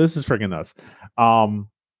is freaking nuts. Um,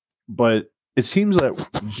 but it seems that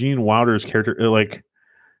Gene Wilder's character, like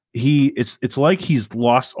it's like he's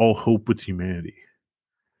lost all hope with humanity.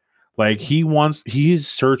 Like he's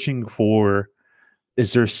searching for,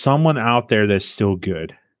 is there someone out there that's still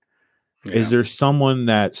good? Is Yeah, there someone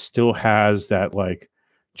that still has that like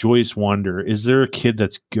joyous wonder? Is there a kid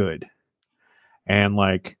that's good? And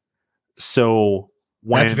like so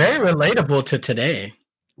that's when very relatable to today.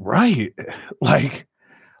 right, like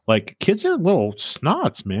kids are little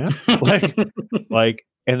snots, man.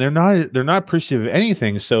 And they're not appreciative of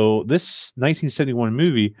anything. So this 1971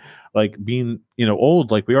 movie, like being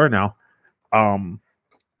old like we are now, um,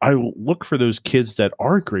 I look for those kids that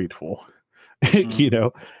are grateful, you Mm.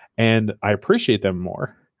 know, and I appreciate them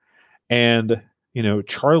more. And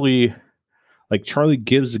Charlie, Charlie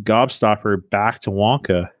gives the gobstopper back to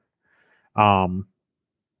Wonka, um,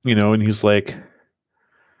 and he's like,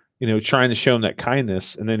 trying to show him that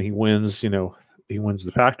kindness, and then he wins, he wins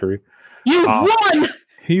the factory. You've Uh, won.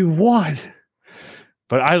 he won.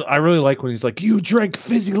 But I really like when he's like, you drink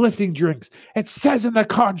fizzy lifting drinks. It says in the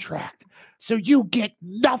contract. So you get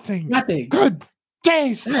nothing. Nothing. Good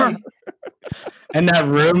day, sir. And that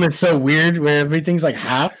room is so weird where everything's like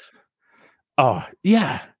half. Oh,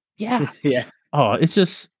 yeah. Yeah. Yeah. Oh, it's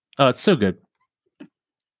just, it's so good.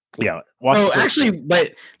 Yeah. Oh, actually,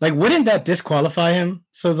 but like, wouldn't that disqualify him?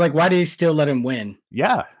 So it's like, why do you still let him win?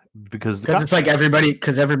 Yeah. Because it's like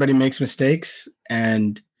everybody makes mistakes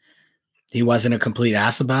and he wasn't a complete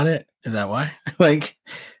ass about it. Is that why? Like,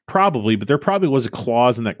 probably, but there probably was a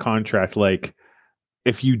clause in that contract, like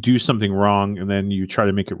if you do something wrong and then you try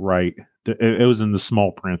to make it right, it was in the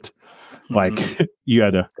small print. Like you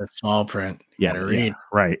had to the small print. You gotta read. Yeah,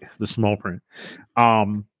 right. The small print.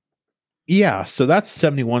 Yeah, so that's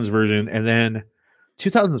 71's version, and then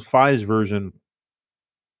 2005's version,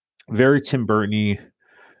 very Tim Burton-y.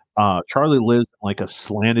 Charlie lives in like a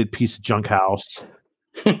slanted piece of junk house.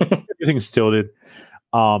 Everything's tilted.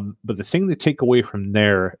 But the thing to take away from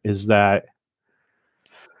there is that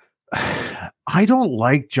I don't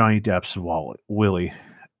like Johnny Depp's Willy.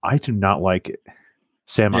 I do not like it.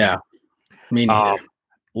 Sam, yeah, me neither.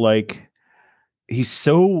 Like he's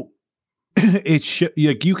so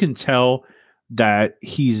like you can tell that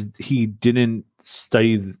he didn't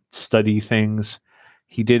study things.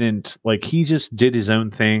 He didn't he just did his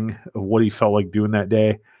own thing of what he felt like doing that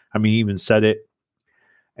day. I mean, he even said it,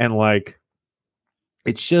 and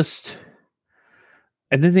it's just.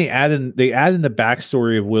 And then they add in the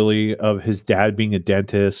backstory of Willy, of his dad being a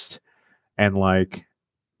dentist, and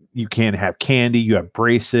you can't have candy, you have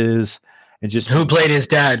braces, and just who played his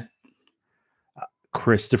dad?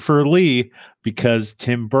 Christopher Lee, because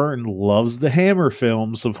Tim Burton loves the Hammer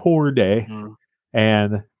films of Horror Day,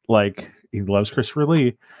 and he loves Christopher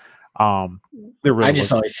Lee. Really I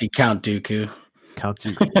just always see Count Dooku. Count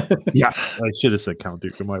Dooku. Yeah, I should have said Count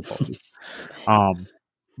Dooku. My apologies.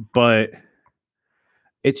 But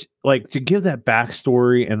it's to give that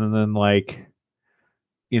backstory, and then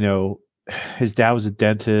his dad was a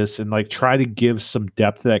dentist, and try to give some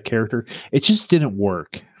depth to that character. It just didn't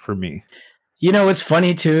work for me. What's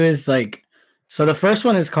funny too is so the first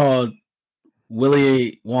one is called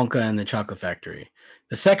Willy Wonka and the Chocolate Factory.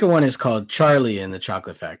 The second one is called Charlie and the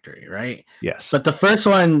Chocolate Factory, right? Yes. But the first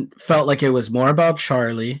one felt like it was more about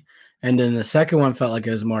Charlie, and then the second one felt like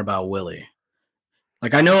it was more about Willy.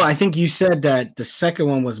 I think you said that the second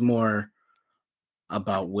one was more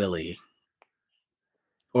about Willy.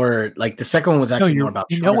 Or the second one was actually more about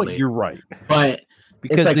Charlie. You know what? You're right. But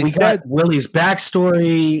because we got Willy's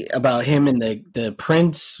backstory about him and the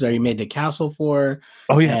prince that he made the castle for.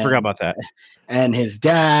 Oh yeah, I forgot about that. And his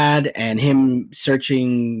dad and him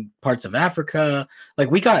searching parts of Africa.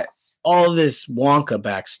 We got all this Wonka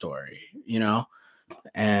backstory,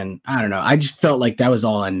 and I don't know. I just felt like that was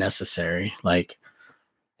all unnecessary.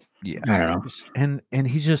 Yeah, I don't know. And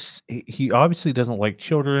he obviously doesn't like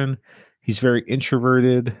children. He's very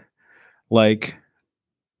introverted,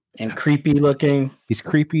 and creepy looking. He's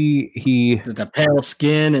creepy. The pale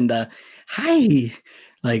skin and the hi,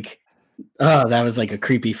 that was like a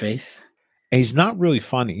creepy face. And he's not really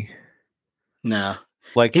funny. No,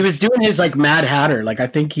 he was doing his Mad Hatter. I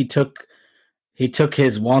think he took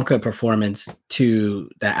his Wonka performance to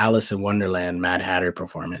the Alice in Wonderland Mad Hatter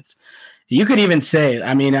performance. You could even say,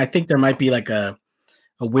 I mean, I think there might be a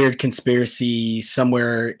weird conspiracy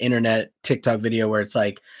somewhere, internet TikTok video where it's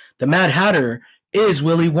the Mad Hatter is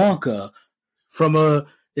Willy Wonka from a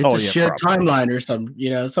shared timeline or some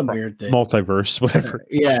weird thing, multiverse, whatever.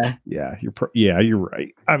 Yeah, you're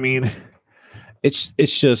right. I mean, it's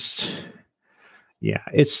just, yeah,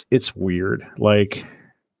 it's weird.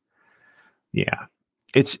 Yeah,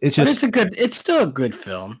 it's just, it's still a good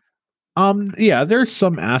film. Yeah, there's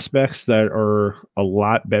some aspects that are a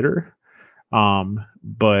lot better.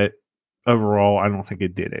 But overall, I don't think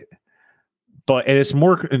it did it. But it's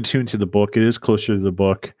more in tune to the book. It is closer to the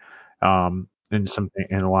book, and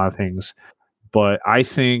a lot of things. But I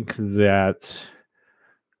think that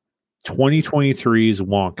 2023's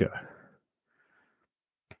Wonka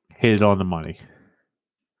hit it on the money.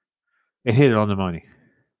 It hit it on the money.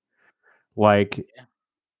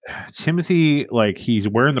 Timothy, he's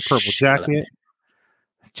wearing the purple jacket.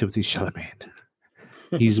 Timothy Chalamet.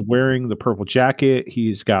 He's wearing the purple jacket.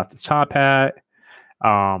 He's got the top hat.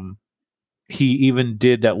 He even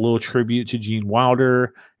did that little tribute to Gene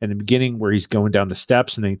Wilder in the beginning where he's going down the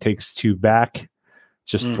steps and then he takes two back.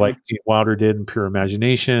 just Mm-hmm. like Gene Wilder did in Pure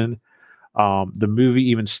Imagination. The movie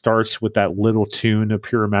even starts with that little tune of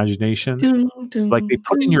Pure Imagination, Dun, like they dun,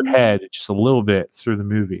 put in your dun. head just a little bit through the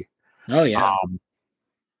movie. Oh yeah. Um,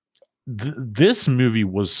 this movie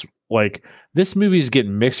was like this movie is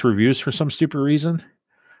getting mixed reviews for some stupid reason.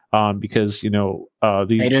 Because these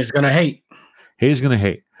Haters gonna hate. haters gonna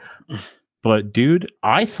hate. But dude,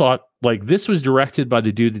 I thought like this was directed by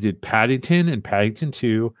the dude that did Paddington and Paddington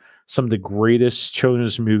 2, some of the greatest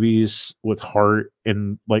children's movies with heart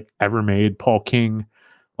and like ever made. Paul King,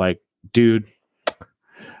 like, dude,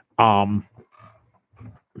 um,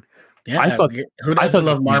 I Yeah. thought Who I doesn't thought this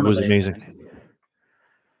love movie was marmalade, man? amazing.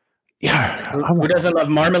 Yeah, I Who want doesn't love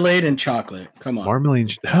marmalade and chocolate? Come on.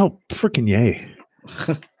 Marmalade. Oh, freaking yay!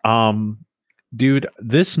 Um, dude,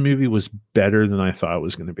 this movie was better than I thought it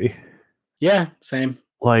was going to be. Yeah, same.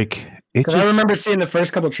 Like, it Because I just remember seeing the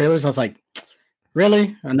first couple trailers, I was like,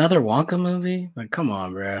 really? Another Wonka movie? Like, come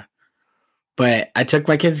on, bro. But I took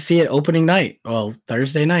my kids to see it opening night, well,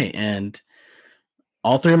 Thursday night, and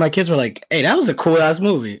all three of my kids were like, "Hey, that was a cool ass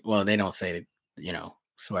movie." Well, they don't say,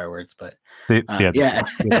 swear words, but yeah, yeah.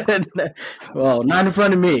 Well, not in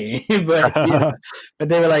front of me, but but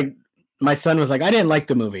they were like, my son was like, "I didn't like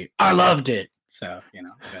the movie. I loved it." So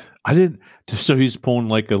but I didn't. So he's pulling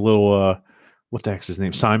like a little. What the heck's his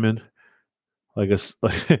name? Simon. Like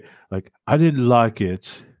like I didn't like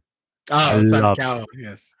it. I oh, Simon loved Cowell,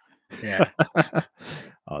 yes, yeah. it.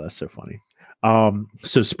 Oh, that's so funny.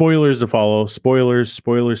 So spoilers to follow. Spoilers,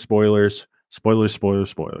 spoilers, spoilers, spoilers, spoilers,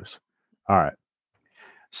 spoilers. All right.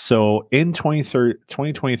 So in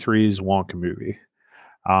 2023's Wonka movie,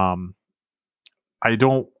 um, I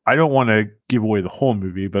don't want to give away the whole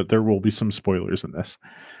movie, but there will be some spoilers in this.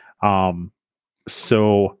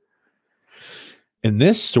 So in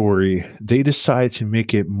this story, they decide to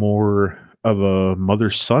make it more of a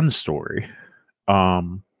mother-son story.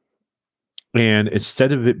 Um, and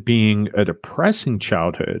instead of it being a depressing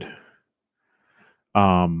childhood,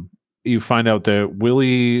 um, you find out that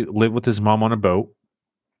Willie lived with his mom on a boat,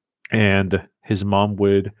 and his mom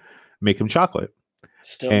would make him chocolate.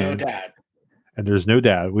 Still no And dad. and there's no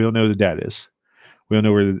dad. We don't know who the dad is. We don't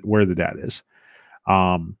know where the dad is.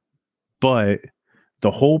 Um, but the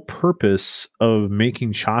whole purpose of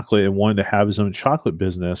making chocolate and wanting to have his own chocolate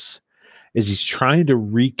business is he's trying to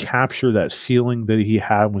recapture that feeling that he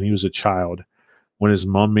had when he was a child, when his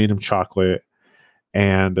mom made him chocolate,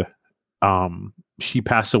 and she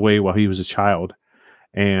passed away while he was a child.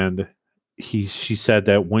 And she said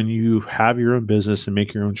that when you have your own business and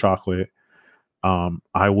make your own chocolate,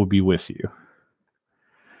 I will be with you.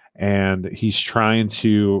 And he's trying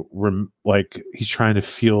to he's trying to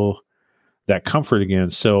feel that comfort again.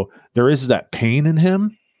 So there is that pain in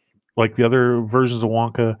him, like the other versions of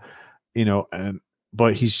Wonka, and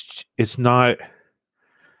but it's not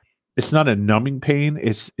a numbing pain.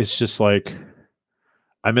 It's just like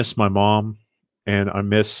I miss my mom and I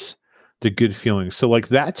miss the good feelings. So like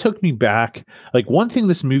that took me back. Like one thing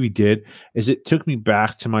this movie did is it took me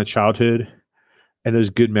back to my childhood and those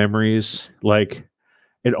good memories. Like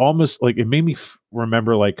it almost like it made me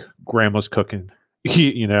remember like grandma's cooking,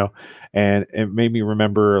 you know, and it made me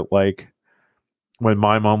remember like when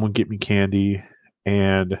my mom would get me candy,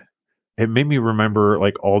 and it made me remember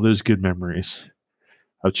like all those good memories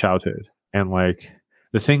of childhood and like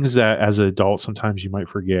the things that as an adult sometimes you might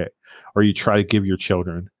forget or you try to give your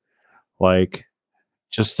children, like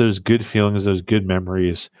just those good feelings, those good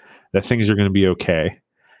memories, that things are going to be okay.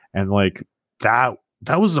 And like that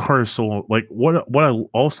was the hardest soul. Like what I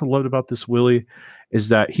also loved about this Willie is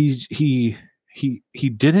that he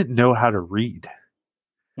didn't know how to read.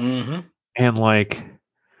 Mm-hmm. And like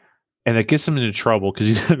and it gets him into trouble because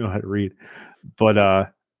he didn't know how to read.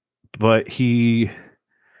 But he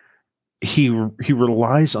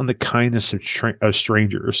relies on the kindness of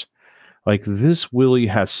strangers. Like this Willie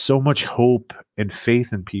has so much hope and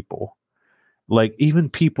faith in people. Like even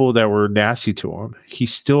people that were nasty to him, he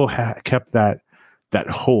still kept that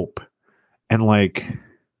hope. And like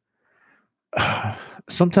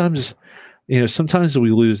sometimes, sometimes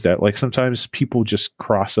we lose that. Like sometimes people just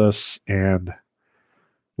cross us, and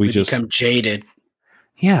we We just become jaded.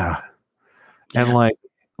 yeah. And Yeah.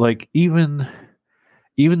 like even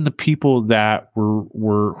the people that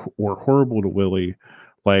were horrible to Willie,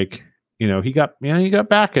 like he got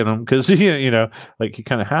back at him because like he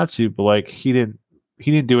kind of had to, but like he didn't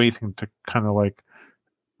do anything to kind of like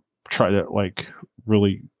try to like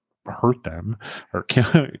really hurt them or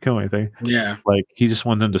kill anything. Yeah. Like he just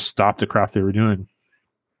wanted them to stop the crap they were doing.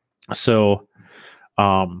 So,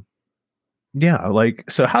 um, yeah, like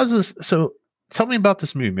so. How's this? So, tell me about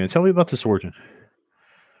this movie, man. Tell me about this origin.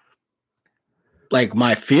 like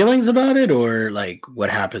my feelings about it, or like what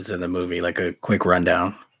happens in the movie, like a quick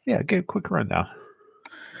rundown? Yeah, get a quick rundown.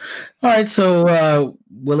 All right, so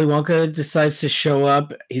Willy Wonka decides to show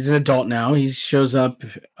up. He's an adult now. He shows up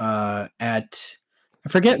at, I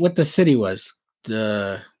forget what the city was.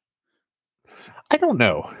 The I don't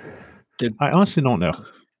know. the I honestly don't know.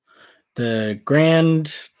 the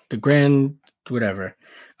grand whatever.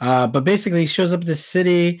 But basically, he shows up at the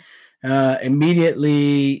city.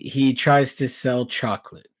 Immediately, he tries to sell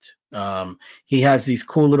chocolate. He has these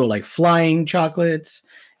cool little like flying chocolates,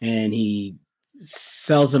 and he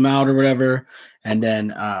sells them out or whatever. And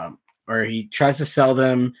then, or he tries to sell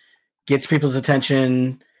them, gets people's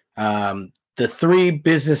attention. The three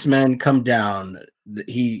businessmen come down.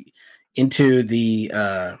 He into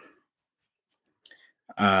the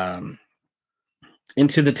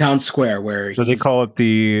into the town square where So they call it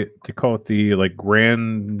the like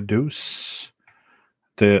Grand Deuce.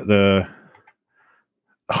 The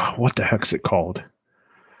what the heck's it called?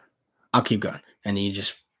 I'll keep going, and you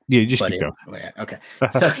just Yeah, you just keep going. Oh, yeah, okay.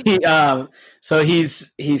 So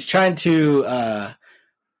he's trying to.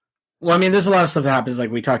 Well, I mean, there's a lot of stuff that happens, like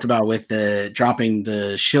we talked about with the dropping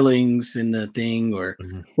the shillings in the thing, or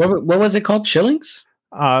what was it called? Shillings?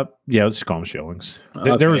 Yeah, let's just call them shillings.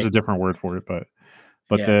 Okay. There was a different word for it, but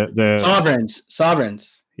yeah. the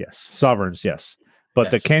sovereigns. Yes, sovereigns. Yes, but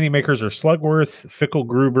the Yes. candy makers are Slugworth, Fickle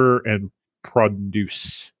Gruber, and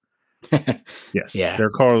Produce. Yes, Yeah. they're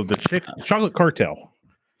called the Chocolate Cartel.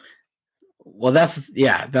 Well, that's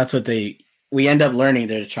what we end up learning.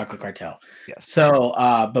 They're the chocolate cartel. Yes. So,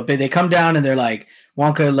 but they come down and they're like,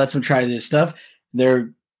 Wonka lets them try this stuff.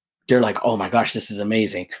 They're like, oh my gosh, this is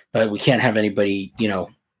amazing, but we can't have anybody,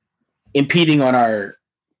 impeding on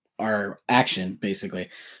our action, basically.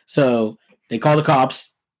 So they call the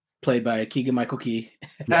cops, played by Keegan-Michael Key.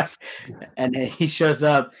 Yes. And he shows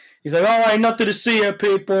up. He's like, all right, nothing to see here,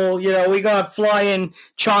 people. We got flying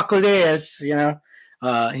chocolatiers, he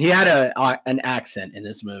had an accent in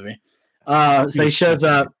this movie. So he shows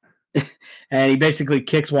up and he basically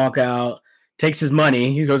kicks Wonka out, takes his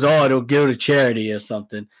money. He goes, oh, it'll go to charity or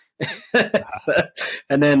something.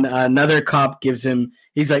 And then another cop gives him,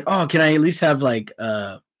 he's like, oh, can I at least have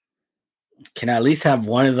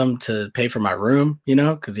one of them to pay for my room,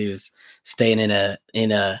 because he was staying in a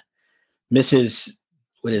Mrs.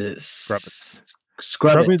 What is it?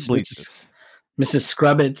 Scrubbits. Mrs.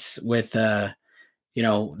 Scrubbits with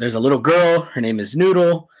there's a little girl. Her name is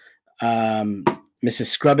Noodle. Mrs.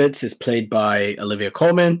 Scrubbits is played by Olivia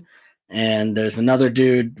Colman, and there's another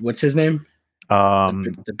dude. What's his name?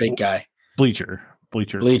 The big guy. Bleacher.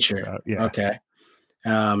 Yeah. Okay.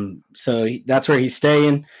 So that's where he's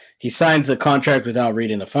staying. He signs a contract without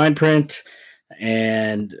reading the fine print,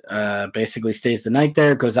 and basically stays the night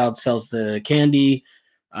there. Goes out, sells the candy.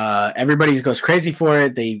 Everybody goes crazy for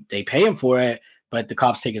it. They pay him for it, but the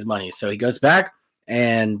cops take his money. So he goes back,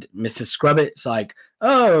 and Mrs. Scrubbit's like,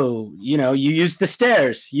 oh, you used the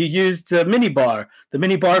stairs. You used the mini bar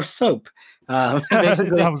of soap.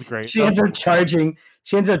 Basically, that was great. She ends up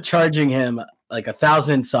charging him like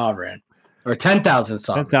 1,000 sovereign or 10,000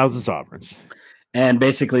 sovereign. 10,000 sovereigns. And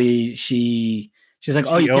basically she's like,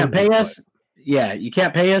 oh, you can't pay us? Yeah, you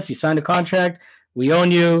can't pay us. You signed a contract. We own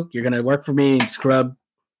you. You're going to work for me and scrub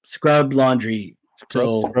laundry.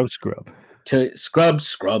 Scrub.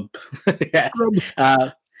 Yes.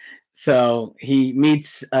 So he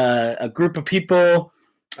meets a group of people.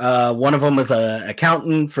 One of them was an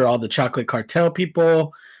accountant for all the chocolate cartel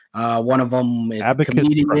people. One of them is Abacus a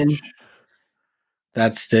comedian. Crunch.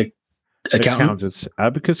 That's the accountant. It's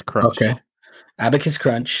Abacus Crunch. Okay. Abacus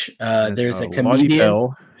Crunch. There's a comedian. Lottie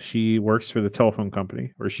Bell. She works for the telephone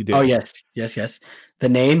company, or she did. Oh yes. The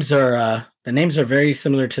names are very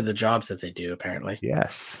similar to the jobs that they do, apparently.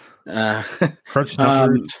 Yes. Crunch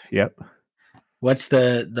numbers. Yep. What's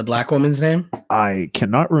the black woman's name? I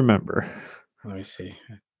cannot remember. Let me see.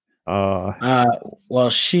 Well,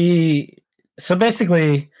 so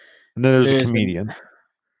basically, and then there's a comedian.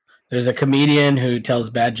 There's a comedian who tells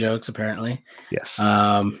bad jokes, apparently. Yes.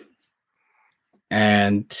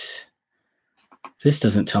 And this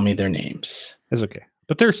doesn't tell me their names. It's okay,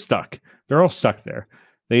 but they're stuck. They're all stuck there.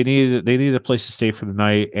 They need a place to stay for the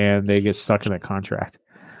night, and they get stuck in that contract.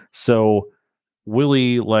 So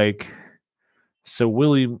Willy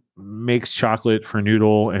makes chocolate for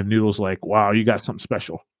Noodle, and Noodle's like, wow, you got something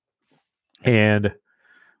special. And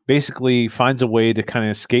basically finds a way to kind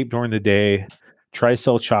of escape during the day, try to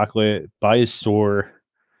sell chocolate, buy his store,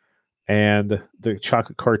 and the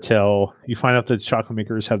chocolate cartel. You find out that the chocolate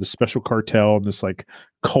makers have this special cartel and this like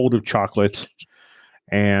cult of chocolate,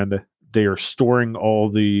 and they are storing all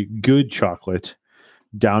the good chocolate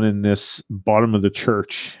down in this bottom of the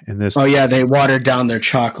church in this. Oh yeah, they watered down their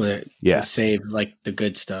chocolate to Yes, save like the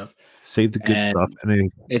good stuff, save the good stuff, and and then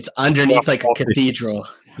it's underneath like a cathedral.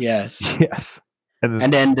 Yes, yes,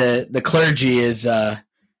 and then the clergy is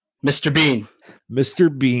Mr. Bean.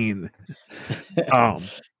 Mr. Bean.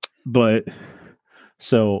 But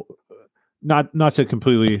so not to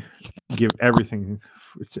completely give everything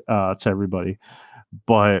to everybody,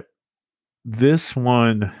 but this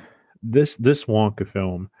one, this Wonka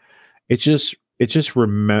film, it just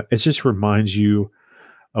reminds you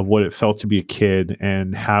of what it felt to be a kid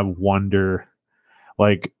and have wonder.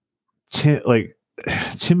 Like like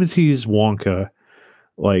Timothy's Wonka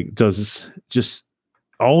like does just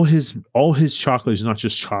all his chocolate is not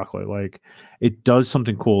just chocolate. Like it does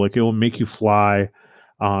something cool. Like it will make you fly.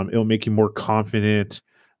 It will make you more confident.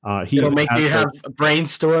 He It'll even make has you like have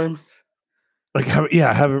brainstorms.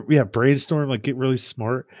 have brainstorm, like get really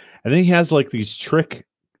smart. And then he has like these trick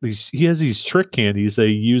candies that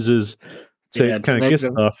he uses to Yeah, to kind of make get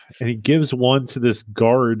them stuff, and he gives one to this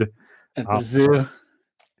guard, at uh, the zoo.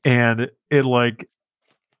 and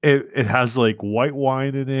it has like white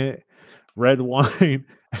wine in it, red wine,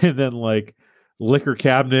 and then like liquor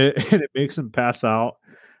cabinet, and it makes him pass out.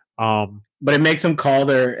 But it makes them call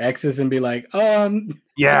their exes and be like,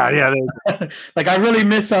 Yeah, like I really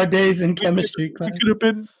miss our days in we could chemistry we class. could have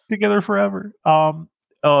been together forever.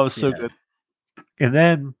 Oh, so Yeah. good. And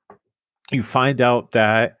then you find out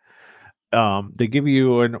that they give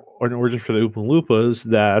you an origin for the Oompa Loompas.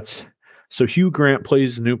 That so Hugh Grant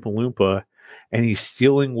plays an Oompa Loompa, and he's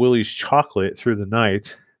stealing Willie's chocolate through the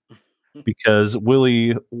night because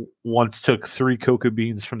Willie once took 3 cocoa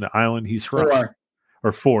beans from the island he's from, 4.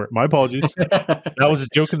 or 4. My apologies. That was a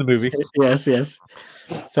joke in the movie. Yes.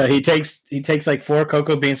 So he takes like 4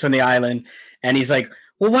 cocoa beans from the island, and he's like,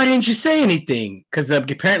 "Well, why didn't you say anything?" Because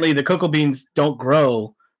apparently the cocoa beans don't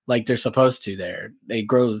grow like they're supposed to. There, they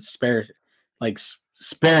grow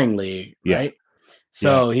sparingly, Yeah, right? yeah.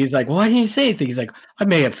 So he's like, well, "Why didn't you say anything?" He's like, "I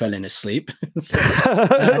may have fallen asleep,"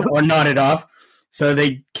 or nodded off. So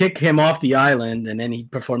they kick him off the island, and then he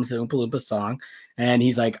performs the Oompa Loompa song, and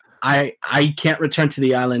he's like, "I can't return to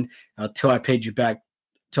the island until I paid you back,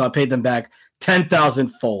 till I paid them back 10,000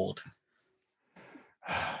 fold."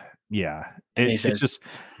 Yeah, And he it's says, just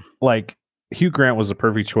like Hugh Grant was the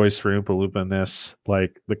perfect choice for Oompa Loompa in this.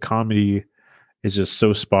 Like the comedy is just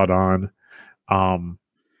so spot on. Um,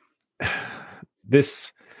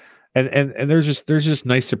 this and there's just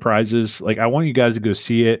nice surprises. Like I want you guys to go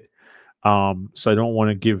see it. So I don't want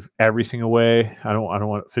to give everything away. I don't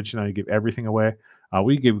want Fitch and I to give everything away.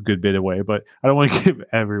 We give a good bit away, but I don't want to give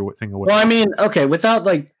everything away. well, I mean, okay, without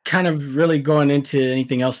like kind of really going into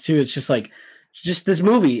anything else too, it's just this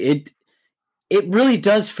movie. It really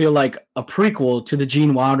does feel like a prequel to the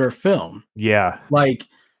Gene Wilder film. Yeah, Like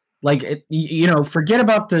forget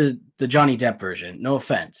about the Johnny Depp version. No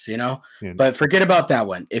offense, yeah, but forget about that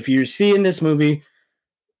one. If you're seeing this movie,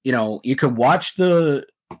 you could watch the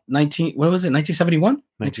 1971, 1971.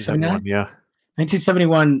 1979, Yeah,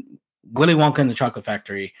 1971 Willy Wonka and the Chocolate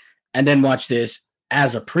Factory, and then watch this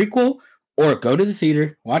as a prequel, or go to the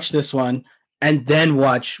theater, watch this one, and then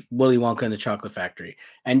watch Willy Wonka and the Chocolate Factory,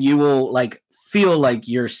 and you will like feel like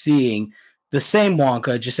you're seeing the same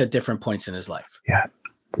Wonka just at different points in his life. yeah.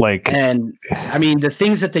 Like, And I mean, the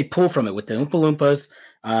things that they pull from it with the Oompa Loompas,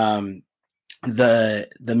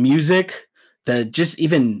 the music, the just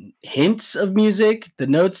even hints of music, the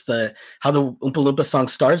notes, the how the Oompa Loompa song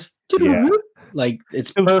starts, yeah. like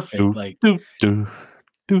it's perfect. Like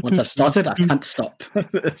once I've started, I can't stop.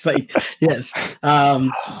 It's like yes,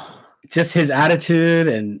 just his attitude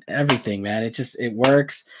and everything, man. It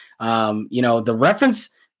works. The reference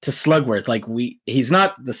to Slugworth, like he's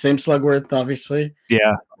not the same Slugworth, obviously.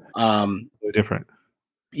 Yeah, So different.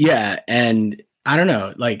 Yeah, and I don't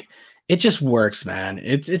know, like it just works, man.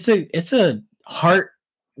 It's a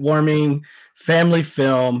heartwarming family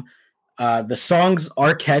film. The songs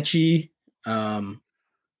are catchy.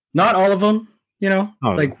 Not all of them, Oh,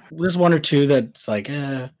 like there's one or two that's like,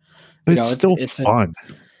 but it's still it's a fun.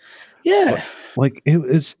 yeah. Like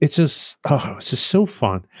it's just it's just so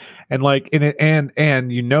fun, and like and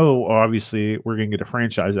obviously we're gonna get a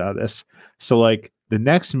franchise out of this. So like the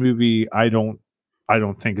next movie, I don't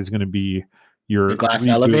think is gonna be The your Glass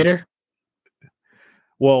reboot. Elevator.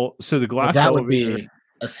 Well, so the Well, glass that would elevator. be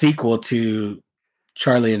a sequel to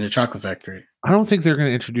Charlie and the Chocolate Factory. I don't think they're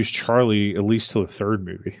gonna introduce Charlie at least to the third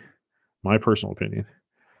movie. My personal opinion.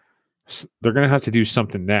 They're gonna have to do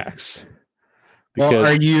something next Well,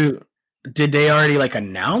 because did they already like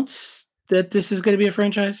announce that this is going to be a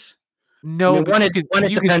franchise? I no, mean, but one, it you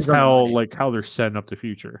can depends on what tell like how they're setting up the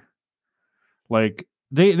future. Like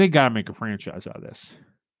They gotta make a franchise out of this.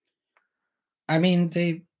 I mean,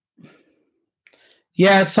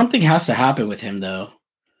 yeah, something has to happen with him though,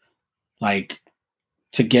 like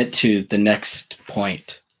to get to the next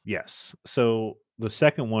point. Yes. So the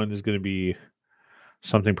second one is going to be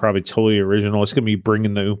something probably totally original. It's going to be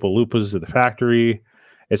bringing the Oompa Loompas to the factory.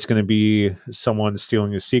 It's going to be someone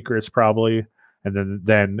stealing his secrets, probably, and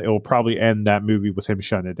then it will probably end that movie with him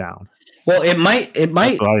shutting it down. Well, it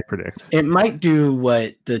That's what I predict. it might do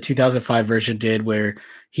what the 2005 version did, where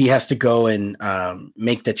he has to go and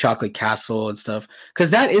make the chocolate castle and stuff, because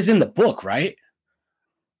that is in the book, right?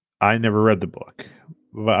 I never read the book,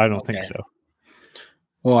 but I don't think Okay. so.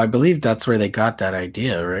 Well, I believe that's where they got that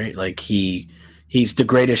idea, right? Like he's the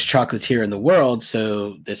greatest chocolatier in the world,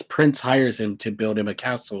 so this prince hires him to build him a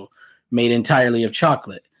castle made entirely of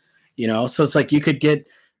chocolate. You know, so it's like you could get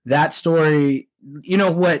that story. You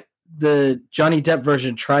know what the Johnny Depp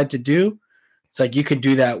version tried to do? It's like you could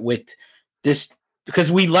do that with this,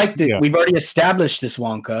 because we liked it. Yeah. We've already established this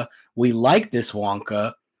Wonka. We like this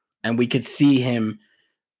Wonka, and we could see him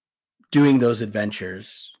doing those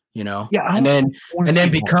adventures, you know. Yeah, I and then wanna and see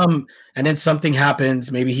then more. become and then something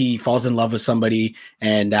happens, maybe he falls in love with somebody,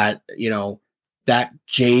 and that, you know, that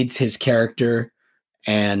jades his character,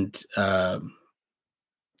 and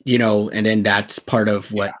you know, and then that's part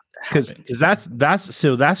of what Because happens.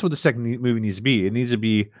 that's what the second movie needs to be. It needs to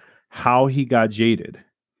be how he got jaded,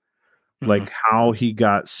 Mhm. like how he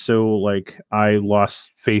got so like I lost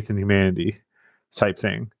faith in humanity type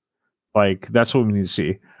thing. Like that's what we need to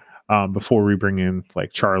see before we bring in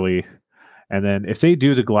like Charlie. And then if they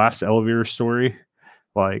do the glass elevator story,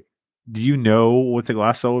 like, do you know what the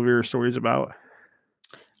glass elevator story is about?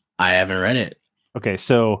 I haven't read it. Okay,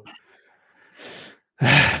 so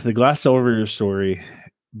the glass elevator story,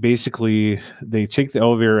 basically they take the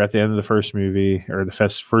elevator at the end of the first movie or the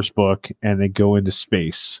first book and they go into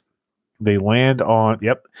space. They land on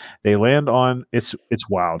they land on it's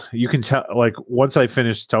wild. You can tell, like, once I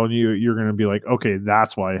finish telling you, you're gonna be like, okay,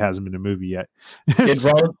 that's why it hasn't been a movie yet.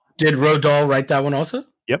 Did Roald Dahl write that one also?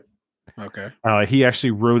 Yep. Okay. He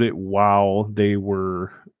actually wrote it while they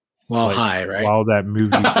were Well, like hi, right? while that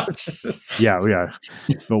movie yeah.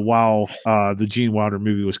 But while the Gene Wilder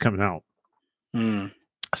movie was coming out. Hmm.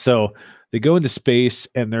 So they go into space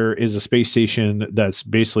and there is a space station that's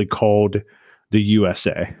basically called the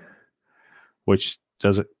USA, which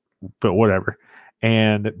doesn't, but whatever.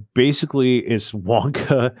 And basically, it's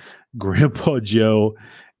Wonka, Grandpa Joe,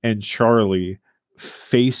 and Charlie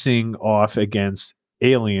facing off against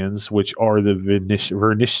aliens, which are the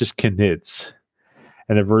Vernicious Canids.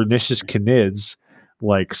 And the Vernicious Canids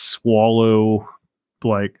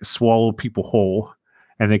swallow people whole,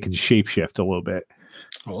 and they can shapeshift a little bit.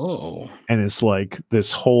 Oh, And it's like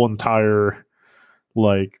this whole entire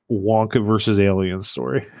like Wonka versus alien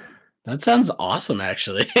story. that sounds awesome,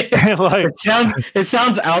 actually. And like It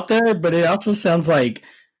sounds out there, but it also sounds like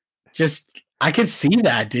just I could see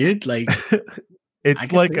that, dude. Like I it's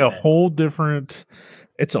could like see a that. whole different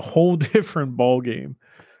it's a whole different ball game.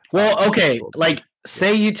 Well, okay, like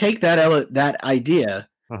say you take that idea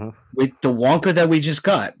Uh-huh. with the Wonka that we just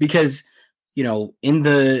got, because you know, in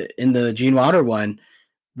the Gene Wilder one,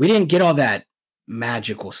 we didn't get all that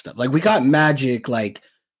magical stuff. Like we got magic, like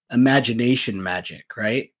imagination magic,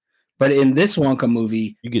 right? But in this Wonka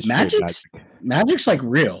movie, You get straight magic's magic. magic's like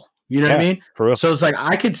real. You know what I Yeah, mean? for real. So it's like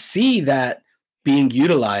I could see that being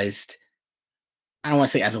utilized. I don't want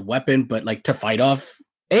to say as a weapon, but like to fight off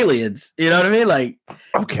aliens. You know what I mean? Like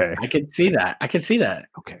Okay. I could see that. I could see that.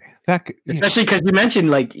 Okay. That could, yeah. Especially because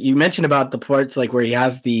you mentioned about the parts like where he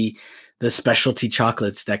has the specialty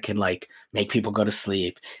chocolates that can like make people go to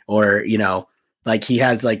sleep, or you know, like he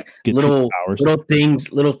has like Get superpowers.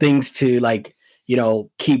 little things to like, you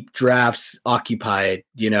know, keep drafts occupied,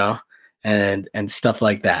 you know, and stuff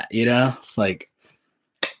like that, you know. It's like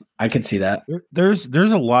I could see that. There's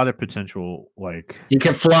a lot of potential. Like You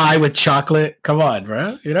can fly with chocolate. Come on,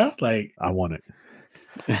 bro. You know, like I want it.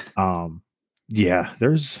 Yeah,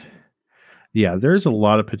 there's a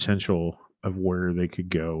lot of potential of where they could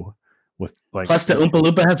go with like plus the Oompa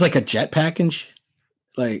Loompa has like a jetpack and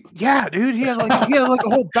like yeah, dude, he had like a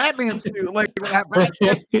whole Batman suit, like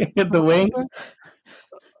that the wings. Like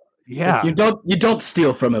yeah. you don't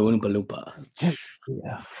steal from a Oompa Loompa.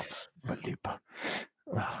 Yeah.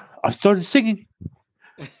 I started singing.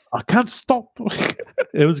 I can't stop.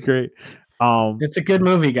 It was great. It's a good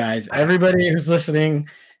movie, guys. Everybody who's listening,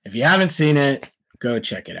 if you haven't seen it, go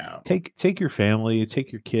check it out. Take your family,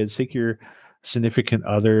 take your kids, take your significant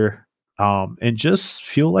other, and just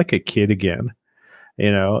feel like a kid again.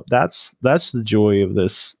 You know, that's the joy of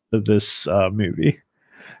this movie.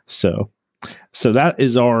 So So that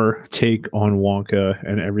is our take on Wonka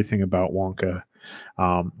and everything about Wonka.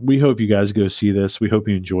 We hope you guys go see this. We hope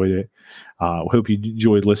you enjoyed it. We hope you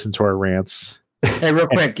enjoyed listening to our rants. Hey, real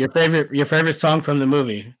quick, your favorite song from the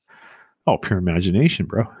movie? Oh, pure imagination,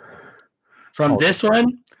 bro. From this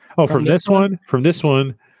one? Oh, from this one,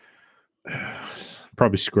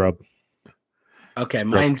 probably Scrub. Okay,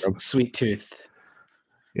 Scrub, mine's Scrub. Sweet Tooth.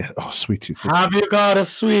 Yeah. Oh, Sweet Tooth. Have you got a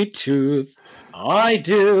sweet tooth? I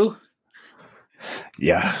do.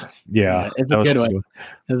 Yeah. It's a good one.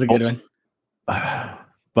 It's a good one.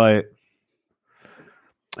 But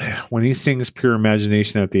when he sings "Pure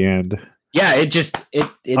Imagination" at the end, yeah, it hits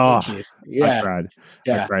you. Yeah, I cried.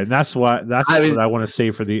 yeah. I cried. And that's what I want to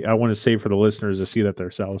say for the listeners to see that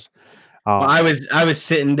themselves. Well, I was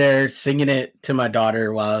sitting there singing it to my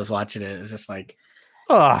daughter while I was watching it. It's just like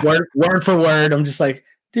word for word. I'm just like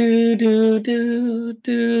do do do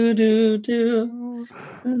do do do.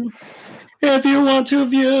 If you want to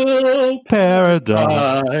view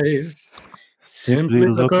paradise, simply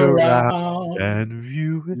look around and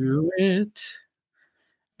view it.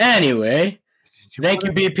 Anyway, thank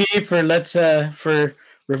you, BP, for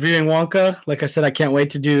reviewing Wonka. Like I said, I can't wait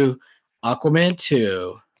to do Aquaman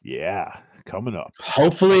 2. Yeah, coming up.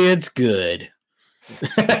 Hopefully, it's good.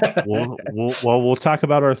 We'll talk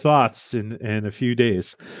about our thoughts in a few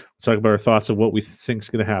days. We'll talk about our thoughts of what we think is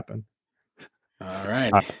going to happen. All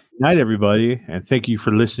right. Good night, everybody, and thank you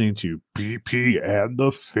for listening to BP and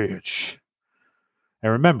the Finch.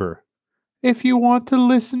 And remember, if you want to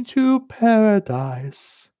listen to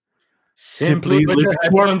Paradise, simply put your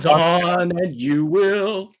headphones on and you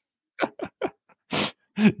will.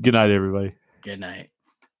 Good night, everybody. Good night.